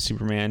introduced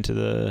Superman to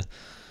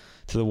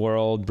the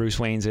world, Bruce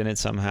Wayne's in it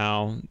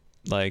somehow,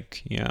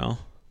 like, you know,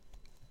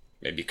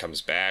 maybe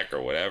comes back or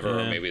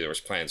whatever, or maybe there was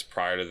plans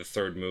prior to the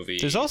third movie.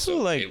 There's also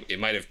like it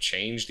might have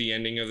changed the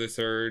ending of the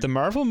third. The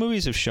Marvel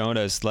movies have shown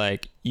us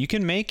like you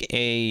can make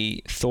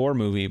a Thor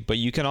movie, but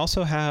you can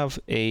also have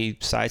a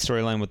side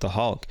storyline with the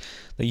Hulk.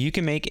 Like you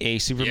can make a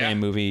Superman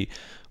movie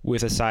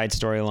with a side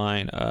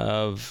storyline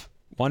of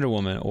Wonder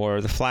Woman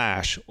or the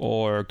Flash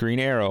or Green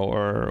Arrow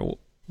or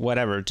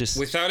whatever, just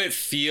without it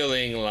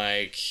feeling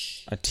like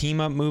a team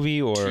up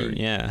movie or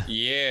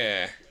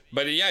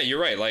But yeah, you're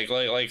right.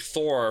 Like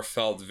Thor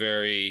felt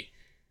very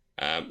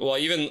well.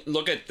 Even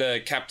look at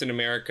the Captain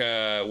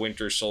America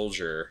Winter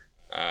Soldier,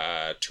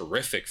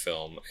 terrific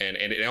film, and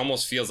it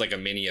almost feels like a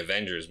mini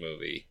Avengers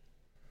movie.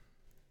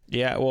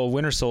 Yeah, well,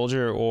 Winter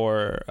Soldier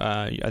or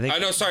I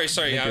think. No, sorry.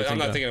 I'm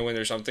not thinking of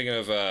Winter. I'm thinking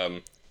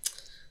of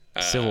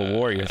Civil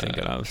War. You're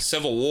thinking of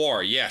Civil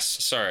War. Yes,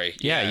 sorry.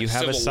 Yeah, you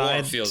have Civil a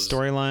side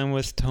storyline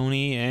with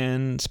Tony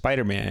and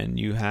Spider-Man.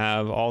 You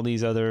have all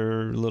these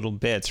other little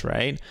bits,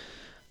 right?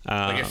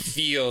 Like it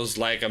feels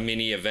like a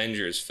mini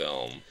Avengers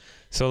film.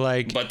 So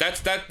like, but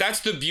that's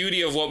the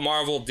beauty of what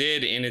Marvel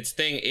did in its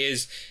thing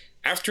is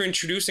after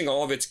introducing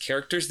all of its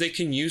characters, they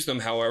can use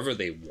them however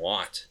they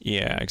want.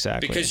 Yeah,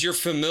 exactly. Because you're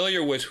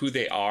familiar with who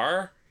they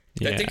are,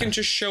 that they can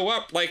just show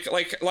up. Like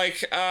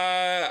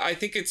I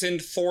think it's in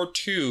Thor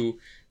 2.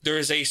 There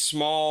is a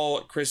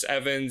small Chris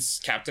Evans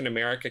Captain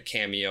America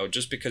cameo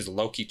just because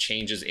Loki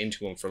changes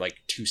into him for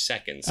like 2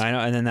 seconds. I know,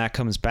 and then that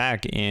comes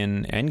back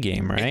in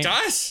Endgame, right? It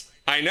does.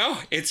 I know,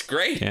 it's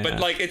great, but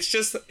like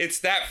it's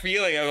that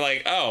feeling of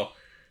like, oh,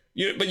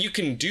 but you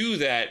can do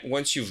that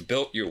once you've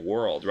built your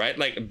world, right?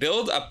 Like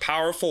build a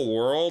powerful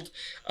world,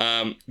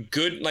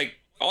 good, like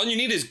all you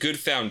need is good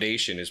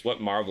foundation is what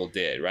Marvel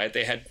did, right?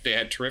 They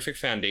had terrific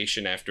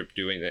foundation after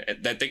doing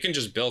that they can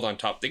just build on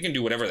top. They can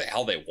do whatever the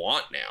hell they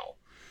want now.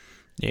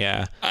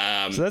 Yeah.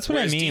 So that's what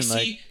I mean. DC,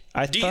 like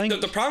I think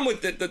the problem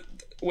with the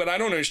what I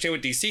don't understand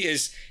with DC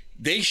is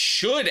they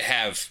should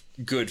have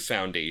good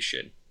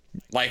foundation.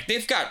 Like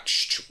they've got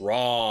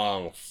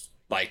strong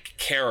like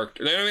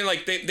character. You know what I mean?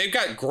 Like they've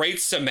got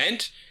great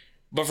cement,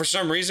 but for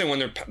some reason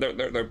when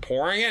they're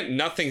pouring it,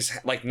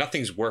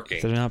 nothing's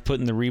working. They're not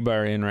putting the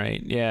rebar in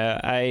right. Yeah,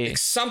 like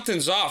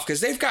something's off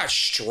because they've got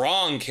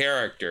strong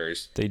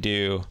characters. They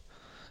do.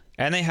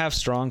 And they have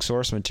strong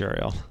source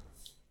material.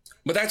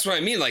 But that's what I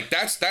mean. Like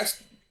that's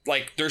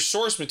like their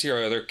source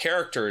material, their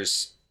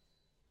characters.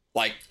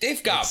 Like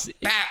they've got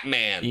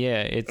Batman.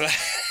 Yeah,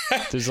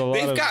 there's a lot.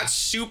 They've got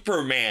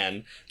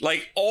Superman.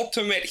 Like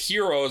ultimate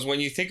heroes.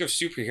 When you think of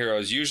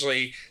superheroes,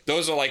 usually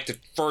those are like the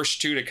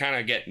first two to kind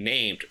of get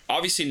named.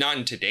 Obviously, not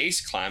in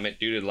today's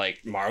climate, due to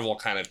like Marvel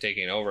kind of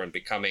taking over and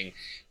becoming,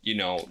 you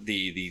know,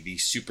 the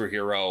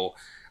superhero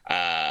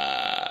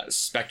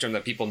spectrum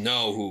that people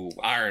know. Who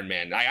Iron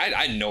Man. I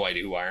had no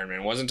idea who Iron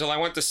Man was until I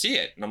went to see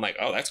it, and I'm like,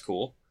 oh, that's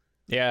cool.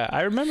 Yeah,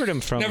 I remembered him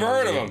from never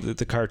heard of him.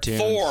 The cartoons.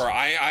 Thor.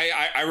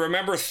 I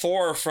remember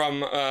Thor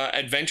from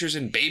Adventures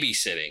in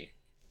Babysitting.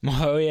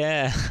 Oh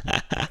yeah.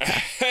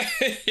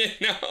 You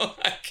know,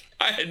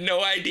 I had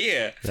no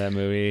idea that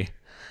movie.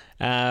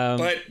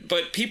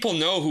 But people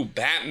know who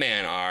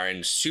Batman are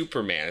and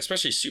Superman,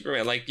 especially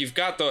Superman. Like you've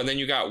got and then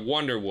you got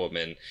Wonder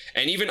Woman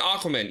and even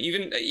Aquaman.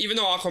 Even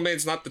though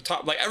Aquaman's not the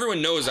top, like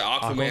everyone knows that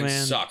Aquaman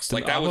sucks.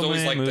 Like that was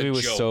always like movie the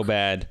was joke. So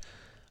bad.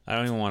 I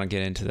don't even want to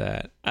get into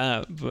that.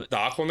 But the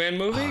Aquaman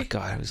movie? Oh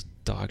god, it was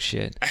dog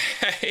shit.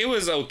 It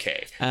was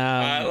okay.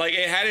 Like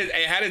it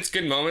had its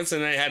good moments,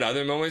 and then it had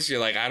other moments. You're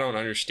like, I don't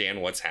understand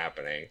what's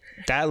happening.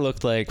 That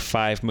looked like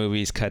 5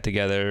 movies cut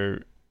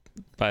together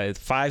by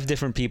 5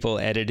 different people,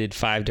 edited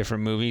 5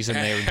 different movies, and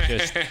they were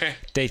just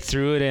they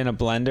threw it in a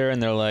blender,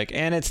 and they're like,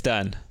 and it's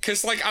done.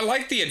 Because like I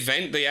like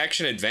the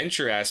action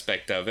adventure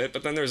aspect of it,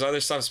 but then there's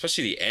other stuff,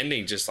 especially the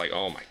ending. Just like,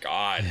 oh my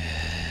god.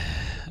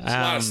 There's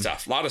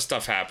a lot of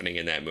stuff happening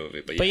in that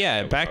movie. But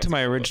yeah, back to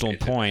my original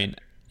point.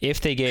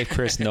 If they gave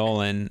Chris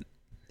Nolan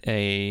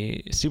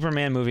a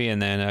Superman movie and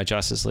then a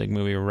Justice League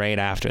movie right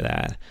after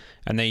that,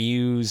 and they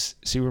use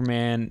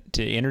Superman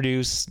to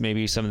introduce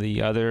maybe some of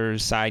the other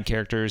side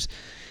characters,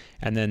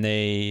 and then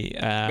they...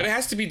 but it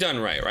has to be done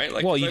right?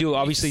 Like, well, you do a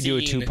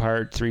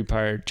 2-part,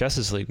 3-part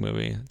Justice League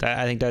movie.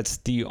 I think that's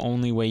the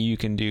only way you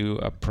can do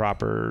a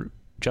proper...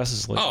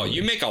 Justice League. Oh, movie.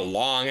 You make a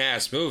long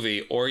ass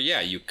movie, or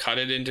you cut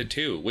it into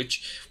 2,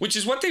 which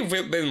is what they've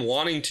been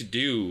wanting to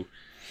do.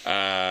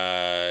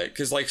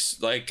 Because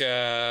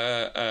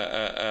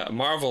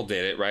Marvel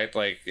did it, right?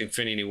 Like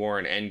Infinity War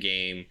and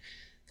Endgame,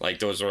 like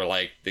those were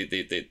like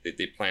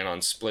they plan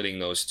on splitting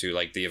those two,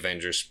 like the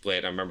Avengers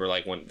split. I remember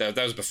like when that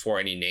was before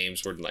any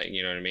names were like,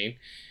 you know what I mean.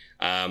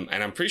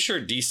 And I'm pretty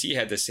sure DC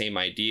had the same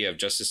idea of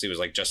Justice League. It was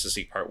like Justice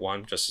League Part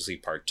 1, Justice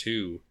League Part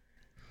 2.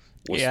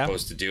 Was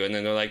supposed to do, and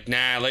then they're like,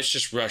 nah, let's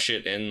just rush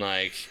it and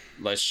like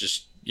let's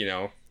just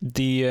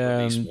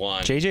release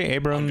one J.J.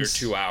 Abrams under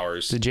 2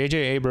 hours. The J.J.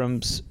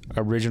 Abrams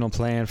original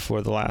plan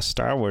for the last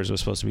Star Wars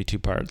was supposed to be 2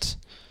 parts.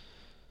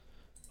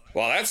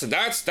 Well, that's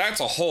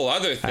a whole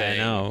other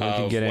thing. I know. We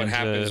can get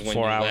into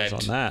 4 hours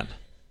on that.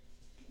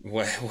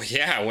 Well,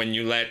 yeah, when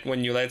you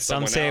let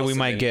some say we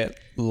might get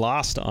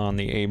lost on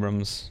the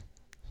Abrams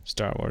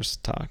Star Wars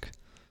talk.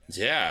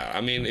 Yeah,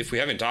 I mean, if we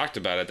haven't talked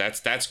about it,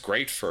 that's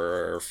great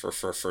for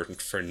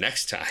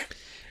next time.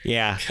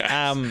 Yeah,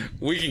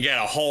 we can get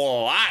a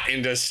whole lot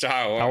into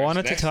Star Wars. I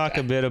wanted to talk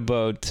a bit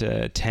about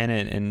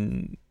Tenet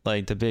and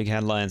like the big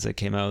headlines that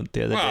came out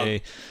the other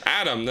day.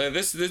 Adam,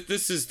 this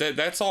is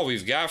that's all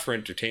we've got for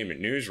entertainment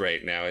news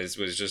right now. Was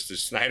just the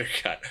Snyder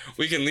cut.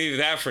 We can leave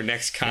that for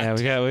next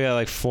content. Yeah, we got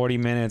like 40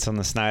 minutes on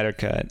the Snyder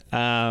cut,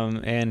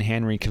 and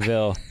Henry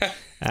Cavill.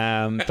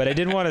 But I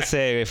did want to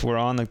say, if we're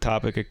on the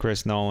topic of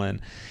Chris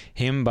Nolan,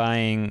 him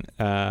buying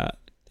a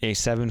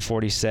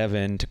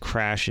 747 to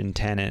crash in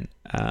Tenet,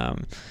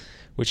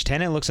 which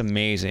Tenet looks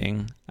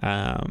amazing.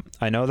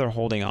 I know they're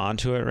holding on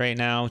to it right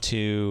now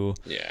to...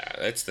 Yeah,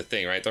 that's the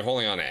thing, right? They're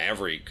holding on to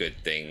every good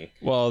thing.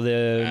 Well,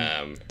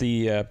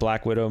 the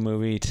Black Widow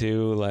movie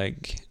too,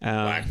 like...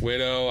 Black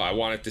Widow, I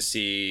wanted to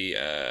see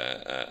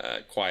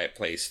Quiet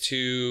Place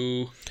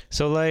 2.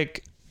 So,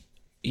 like,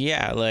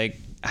 yeah, like...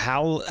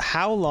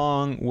 How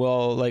long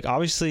will, like,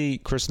 obviously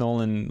Chris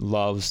Nolan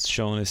loves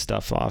showing his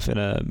stuff off in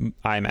a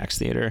IMAX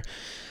theater.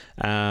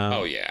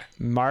 Oh yeah,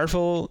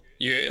 Marvel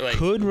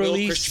could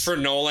release. Will Christopher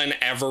Nolan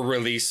ever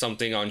release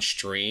something on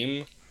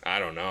stream? I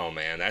don't know,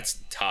 man. That's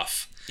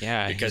tough.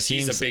 Yeah, because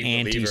he's a big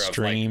believer of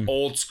like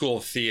old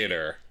school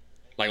theater,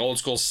 like old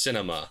school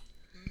cinema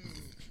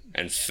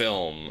and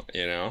film.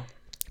 You know.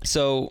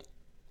 So,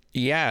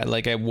 yeah,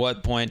 like, at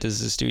what point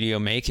does the studio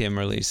make him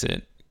release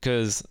it?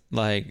 Because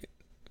like...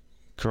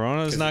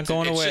 Corona's not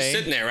going away. It's just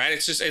sitting there, right?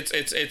 It's just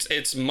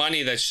it's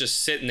money that's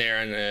just sitting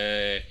there,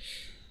 and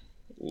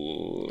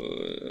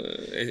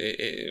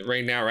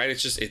right now, right?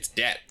 It's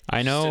debt.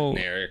 I know,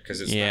 sitting there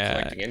because it's not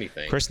collecting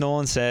anything. Chris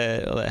Nolan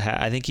said,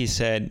 I think he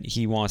said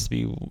he wants to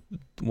be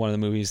one of the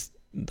movies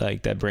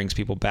like that brings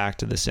people back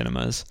to the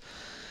cinemas.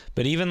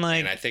 But even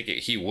like, and I think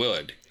he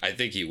would.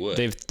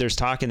 There's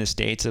talk in the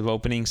States of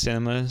opening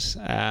cinemas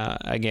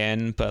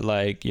again, but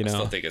like, you know, I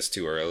still think it's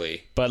too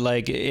early. But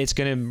like, it's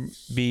gonna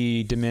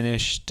be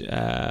diminished.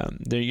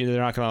 They're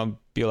not gonna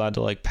be allowed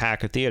to like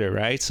pack a theater,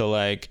 right? So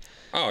like,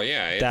 oh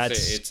yeah,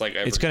 it's like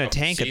it's gonna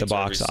tank at the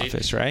box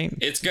office, right?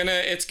 It's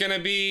gonna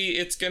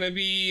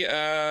be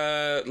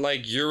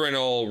like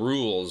urinal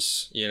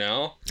rules, you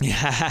know?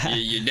 Yeah.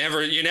 You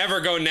never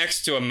go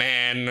next to a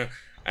man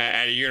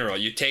at a urinal.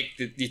 You take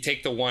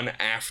the one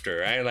after,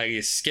 right? Like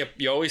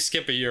you always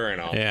skip a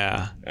urinal.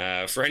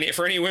 Yeah. For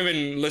any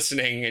women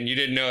listening, and you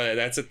didn't know that,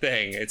 that's a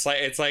thing. It's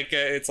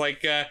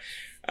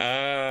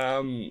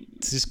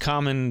just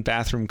common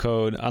bathroom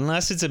code,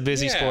 unless it's a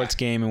busy sports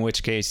game, in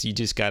which case you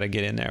just got to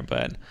get in there.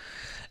 But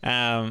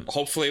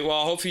hopefully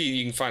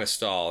you can find a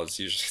stall. It's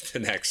usually the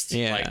next.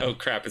 Yeah. Like, oh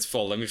crap, it's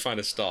full. Let me find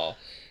a stall.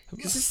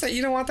 Because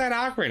you don't want that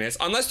awkwardness.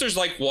 Unless there's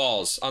like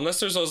walls.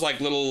 Unless there's those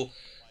like little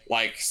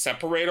like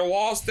separator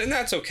walls, then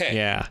that's okay.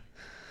 Yeah.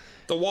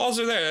 The walls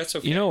are there. That's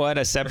okay. You know what?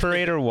 A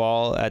separator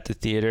wall at the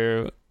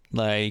theater,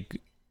 like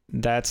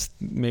that's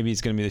maybe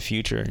it's gonna be the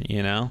future.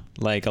 You know,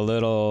 like a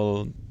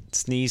little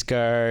sneeze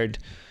guard.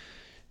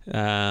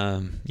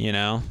 You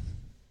know.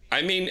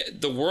 I mean,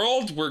 the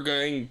world we're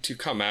going to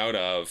come out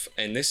of,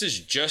 and this is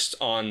just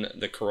on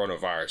the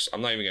coronavirus. I'm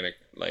not even gonna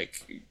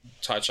like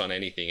touch on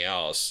anything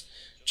else.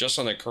 Just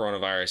on the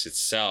coronavirus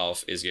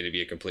itself is going to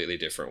be a completely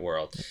different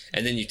world.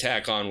 And then you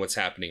tack on what's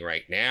happening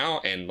right now,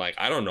 and like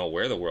I don't know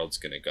where the world's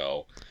going to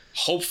go.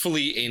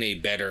 Hopefully in a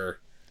better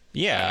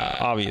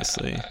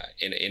obviously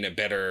in a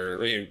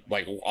better,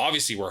 like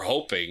obviously we're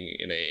hoping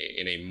in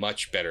a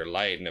much better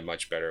light, in a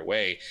much better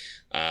way.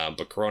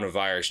 But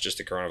coronavirus, just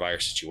the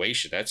coronavirus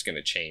situation, that's going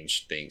to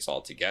change things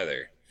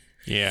altogether.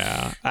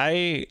 Yeah.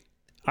 I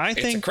think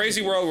it's a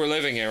crazy world we're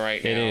living in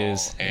right now. It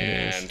is.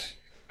 And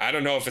I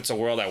don't know if it's a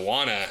world I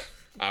want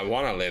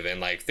to live in.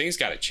 Like, things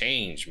got to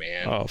change,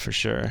 man. Oh, for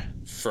sure.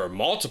 For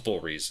multiple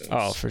reasons.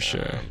 Oh, for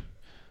sure.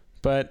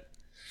 But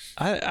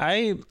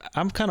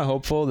I'm kind of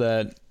hopeful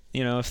that,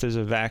 you know, if there's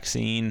a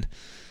vaccine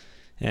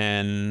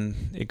and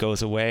it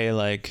goes away,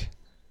 like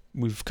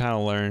we've kind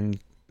of learned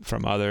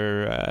from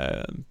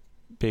other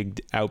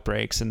big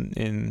outbreaks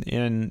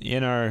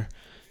in our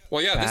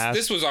well, yeah, past.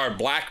 This was our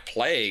Black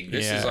Plague.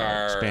 This is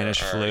our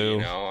Spanish flu.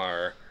 You know,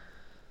 our.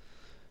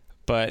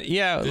 But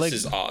yeah,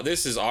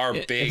 this is our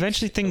big.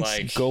 Eventually,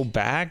 things go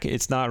back.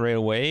 It's not right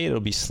away. It'll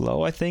be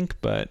slow, I think.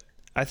 But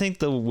I think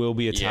there will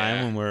be a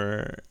time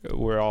when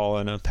we're all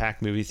in a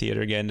packed movie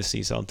theater again to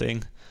see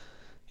something.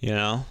 You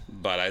know.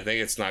 But I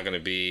think it's not going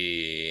to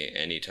be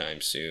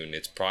anytime soon.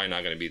 It's probably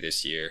not going to be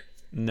this year.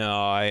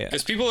 No,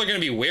 because people are going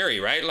to be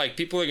wary, right? Like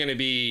people are going to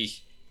be.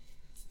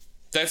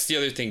 That's the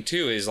other thing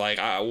too. Is like,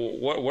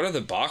 what are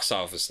the box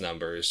office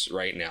numbers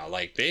right now?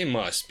 Like they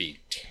must be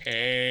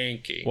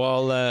tanking.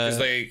 Well, because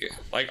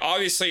like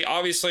obviously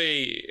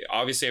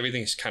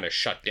everything's kind of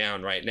shut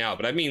down right now.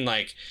 But I mean,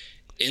 like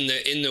in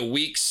the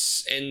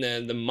weeks, in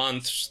the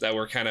months that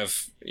were kind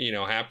of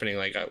happening,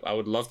 like I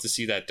would love to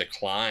see that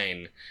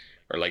decline,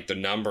 or like the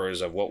numbers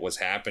of what was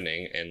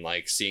happening, and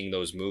like seeing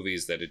those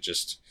movies that it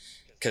just.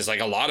 Because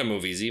like a lot of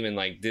movies, even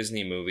like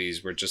Disney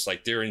movies, were just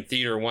like they're in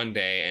theater one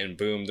day and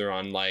boom, they're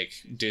on like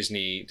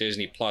Disney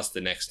Plus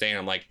the next day. And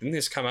I'm like, didn't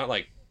this come out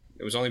like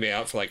it was only been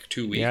out for like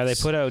 2 weeks? Yeah, they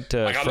put out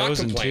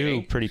Frozen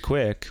 2 pretty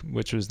quick,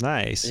 which was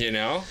nice.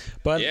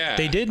 But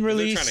they did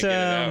release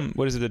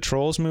what is it, the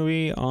Trolls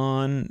movie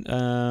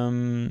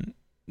on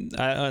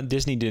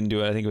Disney didn't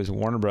do it. I think it was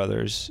Warner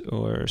Brothers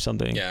or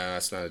something. Yeah,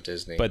 that's not a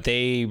Disney. But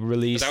they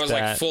released that was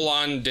like full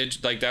on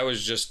like that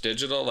was just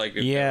digital. Like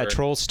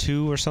Trolls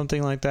 2 or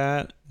something like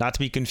that. Not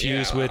to be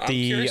confused with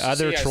the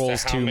other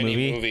Trolls 2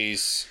 movie.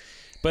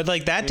 But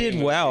like that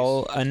did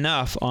well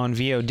enough on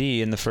VOD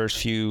in the first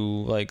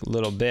few like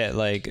little bit.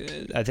 Like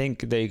I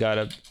think they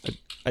got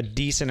a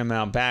decent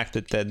amount back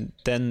that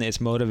then it's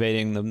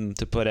motivating them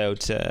to put out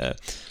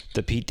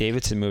the Pete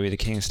Davidson movie, The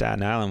King of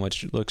Staten Island,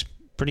 which looks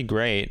pretty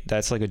great.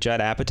 That's like a Judd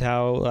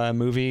Apatow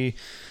movie.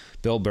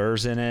 Bill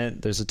Burr's in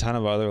it. There's a ton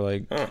of other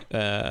like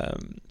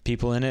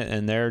people in it,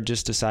 and they're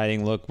just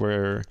deciding, look,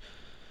 we're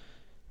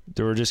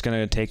just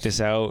gonna take this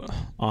out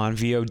on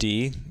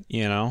VOD,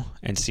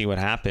 and see what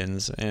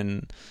happens.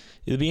 And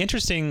it'll be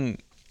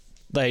interesting.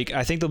 Like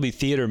I think there'll be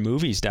theater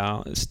movies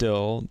down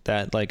still,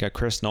 that like a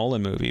Chris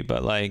Nolan movie,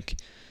 but like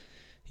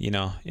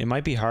it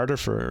might be harder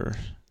for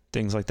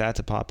things like that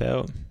to pop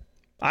out.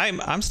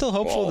 I'm still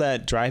hopeful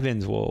that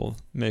drive-ins will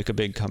make a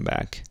big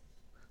comeback.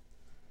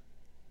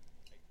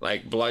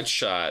 Like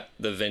Bloodshot,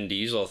 the Vin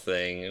Diesel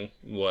thing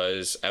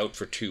was out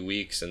for 2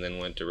 weeks and then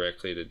went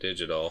directly to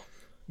digital.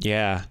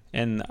 Yeah,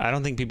 and I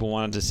don't think people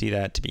wanted to see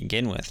that to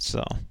begin with,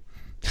 so.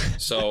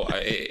 So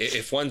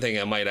if one thing,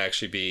 it might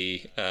actually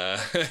be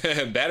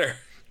better.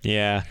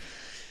 Yeah.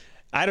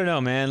 I don't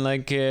know, man.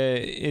 Like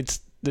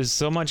there's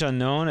so much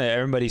unknown.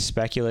 Everybody's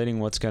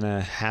speculating what's going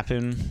to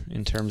happen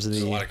in terms of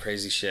There's a lot of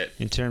crazy shit.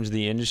 In terms of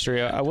the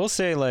industry. I will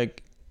say,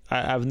 like,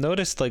 I've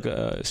noticed, like,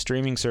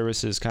 streaming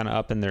services kind of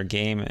up in their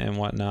game and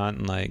whatnot.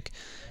 And, like...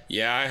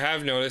 Yeah, I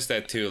have noticed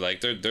that, too.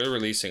 Like, they're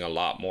releasing a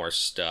lot more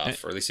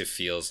stuff. Or at least it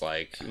feels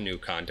like new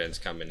content's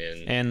coming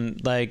in.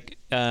 And, like,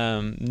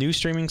 new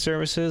streaming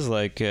services,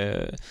 like...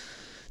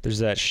 There's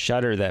that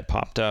Shudder that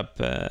popped up.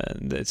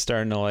 That's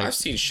starting to like. I've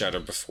seen Shudder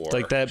before.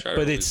 Like that, Shudder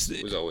but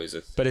was always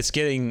a. But it's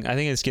getting. I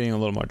think it's getting a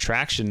little more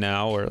traction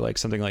now, or like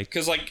something like.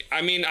 Because like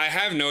I mean, I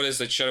have noticed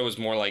that Shudder was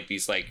more like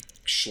these like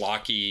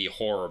schlocky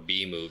horror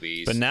B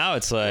movies. But now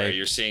it's like where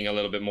you're seeing a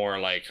little bit more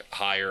like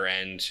higher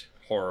end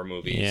horror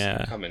movies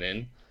coming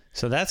in.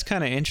 So that's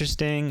kind of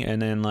interesting.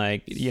 And then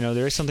like,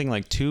 there is something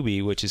like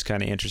Tubi, which is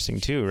kind of interesting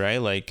too, right?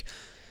 Like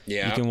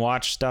you can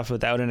watch stuff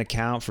without an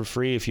account for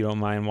free if you don't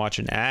mind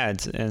watching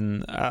ads.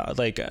 And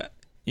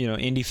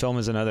indie film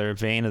is another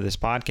vein of this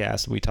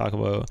podcast. We talk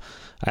about,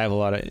 I have a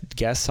lot of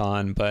guests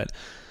on, but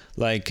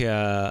like,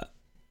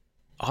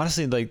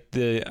 honestly, like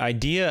the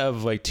idea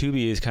of like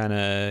Tubi is kind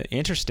of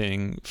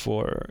interesting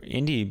for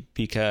indie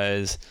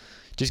because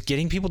just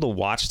getting people to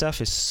watch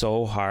stuff is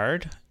so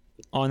hard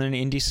on an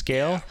indie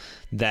scale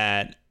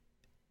that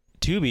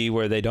Tubi,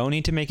 where they don't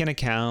need to make an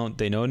account,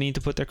 they don't need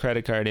to put their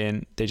credit card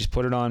in, they just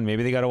put it on.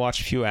 Maybe they got to watch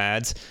a few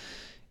ads.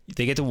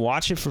 They get to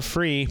watch it for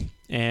free,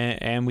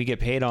 and we get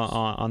paid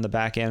on the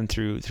back end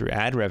through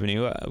ad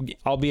revenue.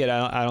 Albeit,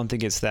 I don't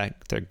think it's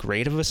that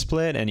great of a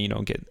split, and you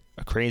don't get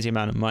a crazy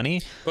amount of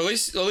money. But at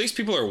least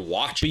people are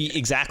watching.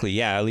 Exactly,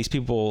 yeah. At least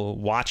people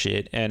watch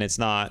it, and it's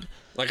not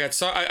like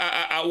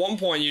at one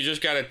point you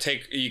just gotta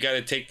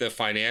take the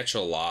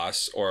financial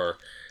loss or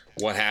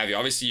what have you.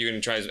 Obviously, you're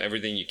gonna try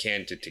everything you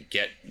can to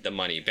get the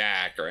money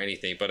back or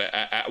anything. But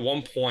at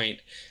one point,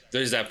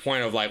 there's that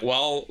point of like,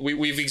 well,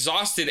 we've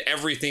exhausted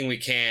everything we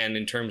can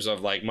in terms of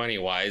like money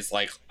wise.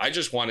 Like, I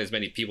just want as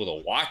many people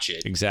to watch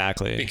it.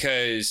 Exactly.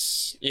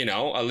 Because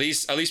at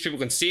least people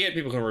can see it,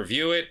 people can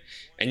review it,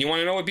 and you want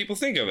to know what people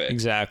think of it.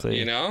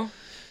 Exactly.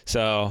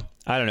 So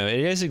I don't know. It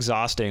is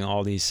exhausting,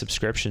 all these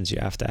subscriptions you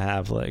have to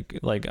have.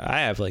 Like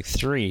I have like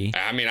 3.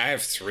 I mean, I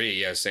have 3.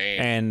 Yeah,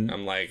 same. And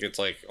I'm like, it's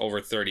like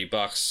over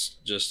 $30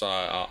 just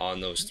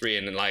on those 3.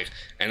 And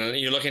then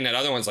you're looking at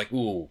other ones like,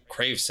 ooh,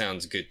 Crave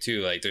sounds good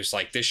too. Like there's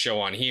like this show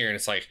on here, and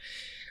it's like,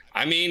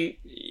 I mean,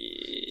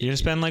 you're gonna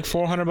spend like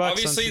 $400.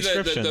 Obviously, on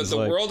subscriptions. the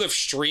world of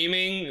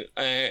streaming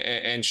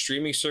and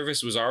streaming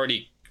service was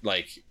already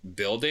like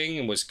building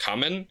and was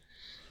coming.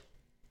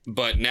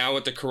 But now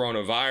with the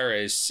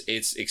coronavirus,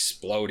 it's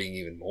exploding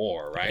even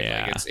more, right?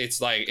 Yeah.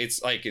 Like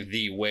it's like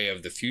the way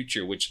of the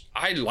future, which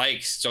I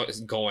like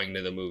going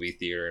to the movie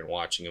theater and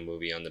watching a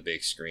movie on the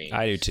big screen.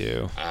 I do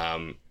too.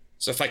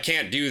 So if I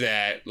can't do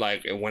that,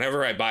 like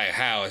whenever I buy a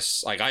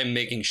house, like I'm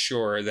making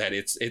sure that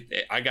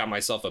I got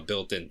myself a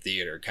built-in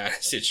theater kind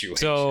of situation.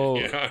 So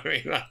you know what I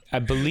mean? I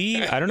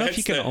believe, I don't know if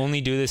you can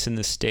only do this in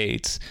the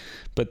States,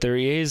 but there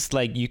is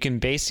like, you can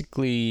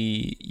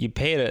basically, you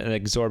pay an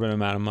exorbitant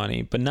amount of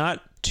money, but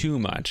not too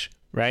much,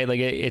 right? Like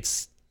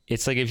it's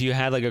like if you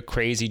had like a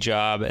crazy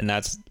job and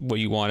that's what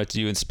you wanted to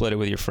do and split it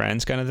with your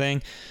friends kind of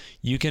thing,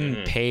 you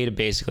can pay to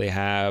basically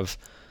have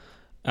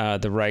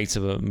the rights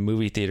of a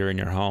movie theater in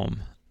your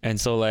home. And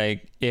so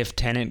like if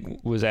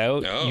Tenet was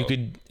out, you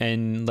could,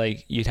 and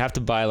like you'd have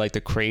to buy like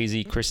the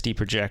crazy Christie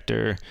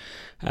projector,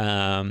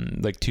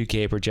 like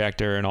 2K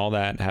projector and all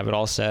that, have it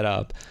all set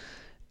up.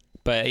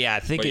 But yeah, I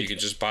think you could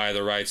just buy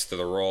the rights to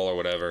the role or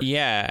whatever.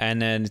 Yeah,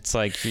 and then it's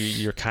like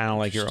you're kind of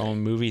like your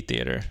own movie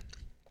theater.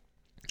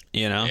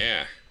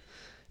 Yeah.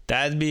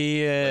 That'd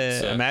be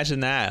imagine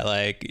that.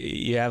 Like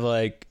you have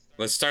like,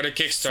 let's start a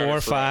Kickstarter. 4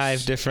 or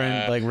 5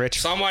 different like rich.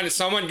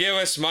 Someone give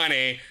us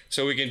money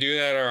so we can do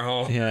that at our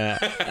home. Yeah,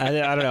 I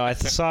don't know. I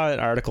saw an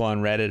article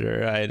on Reddit,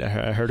 or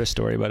I heard a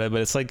story about it, but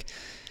it's like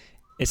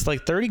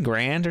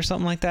 $30,000 or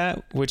something like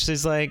that, which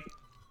is like,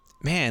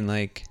 man,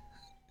 like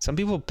some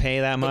people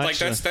pay that much.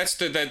 But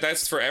like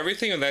that's for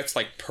everything, or that's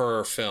like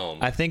per film.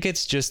 I think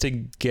it's just to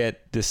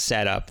get the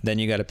setup. Then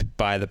you got to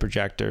buy the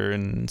projector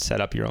and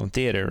set up your own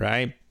theater,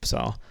 right?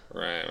 So.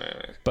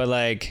 Right. But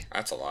like.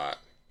 That's a lot.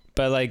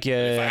 But like,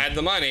 if I had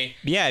the money.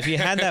 Yeah, if you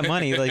had that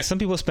money, like some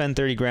people spend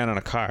 $30,000 on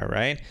a car,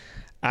 right?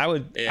 I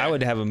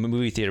would have a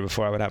movie theater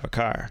before I would have a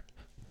car.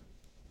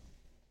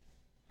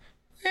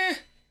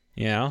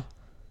 You're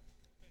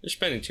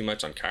spending too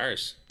much on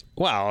cars.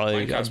 Well,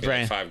 mine cost me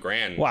like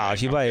 $5,000. Wow,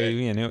 if you buy,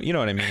 you know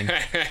what I mean.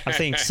 I'm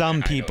saying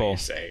some people.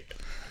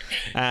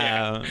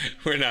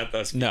 We're not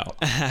those people.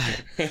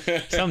 No.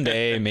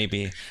 Someday,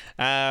 maybe.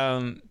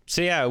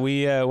 So yeah,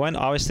 we went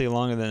obviously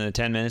longer than the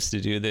 10 minutes to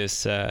do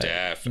this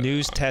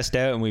news test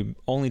out, and we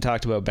only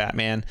talked about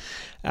Batman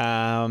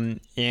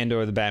and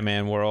or the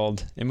Batman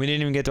world, and we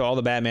didn't even get to all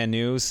the Batman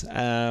news.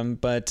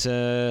 But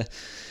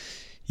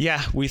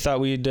yeah, we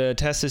thought we'd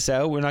test this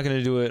out. We're not going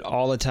to do it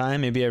all the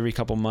time. Maybe every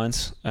couple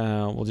months,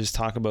 we'll just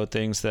talk about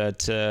things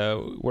that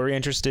we're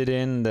interested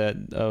in.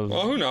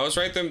 Well, who knows,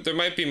 right? There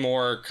might be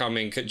more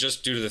coming,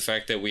 just due to the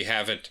fact that we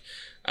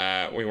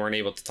weren't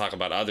able to talk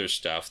about other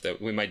stuff.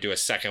 That we might do a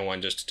second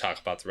one just to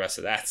talk about the rest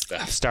of that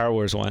stuff. Star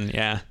Wars one,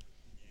 yeah.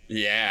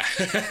 Yeah.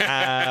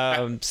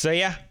 So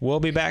yeah, we'll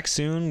be back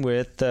soon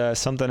with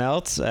something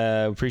else.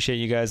 Appreciate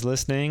you guys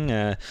listening.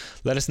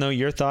 Let us know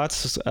your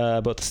thoughts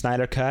about the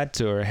Snyder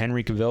Cut or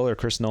Henry Cavill or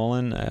Chris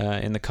Nolan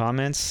in the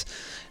comments.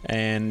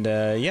 And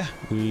yeah,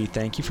 we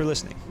thank you for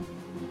listening.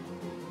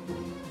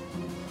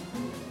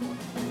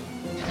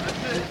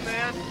 That's it,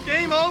 man.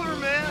 Game over,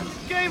 man.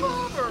 Game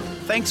over.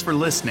 Thanks for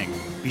listening.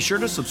 Be sure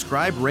to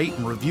subscribe, rate,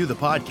 and review the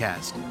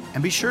podcast.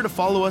 And be sure to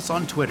follow us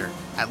on Twitter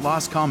at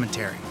Lost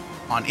Commentary,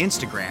 on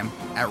Instagram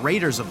at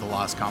Raiders of the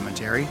Lost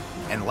Commentary,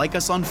 and like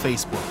us on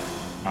Facebook.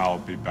 I'll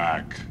be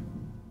back.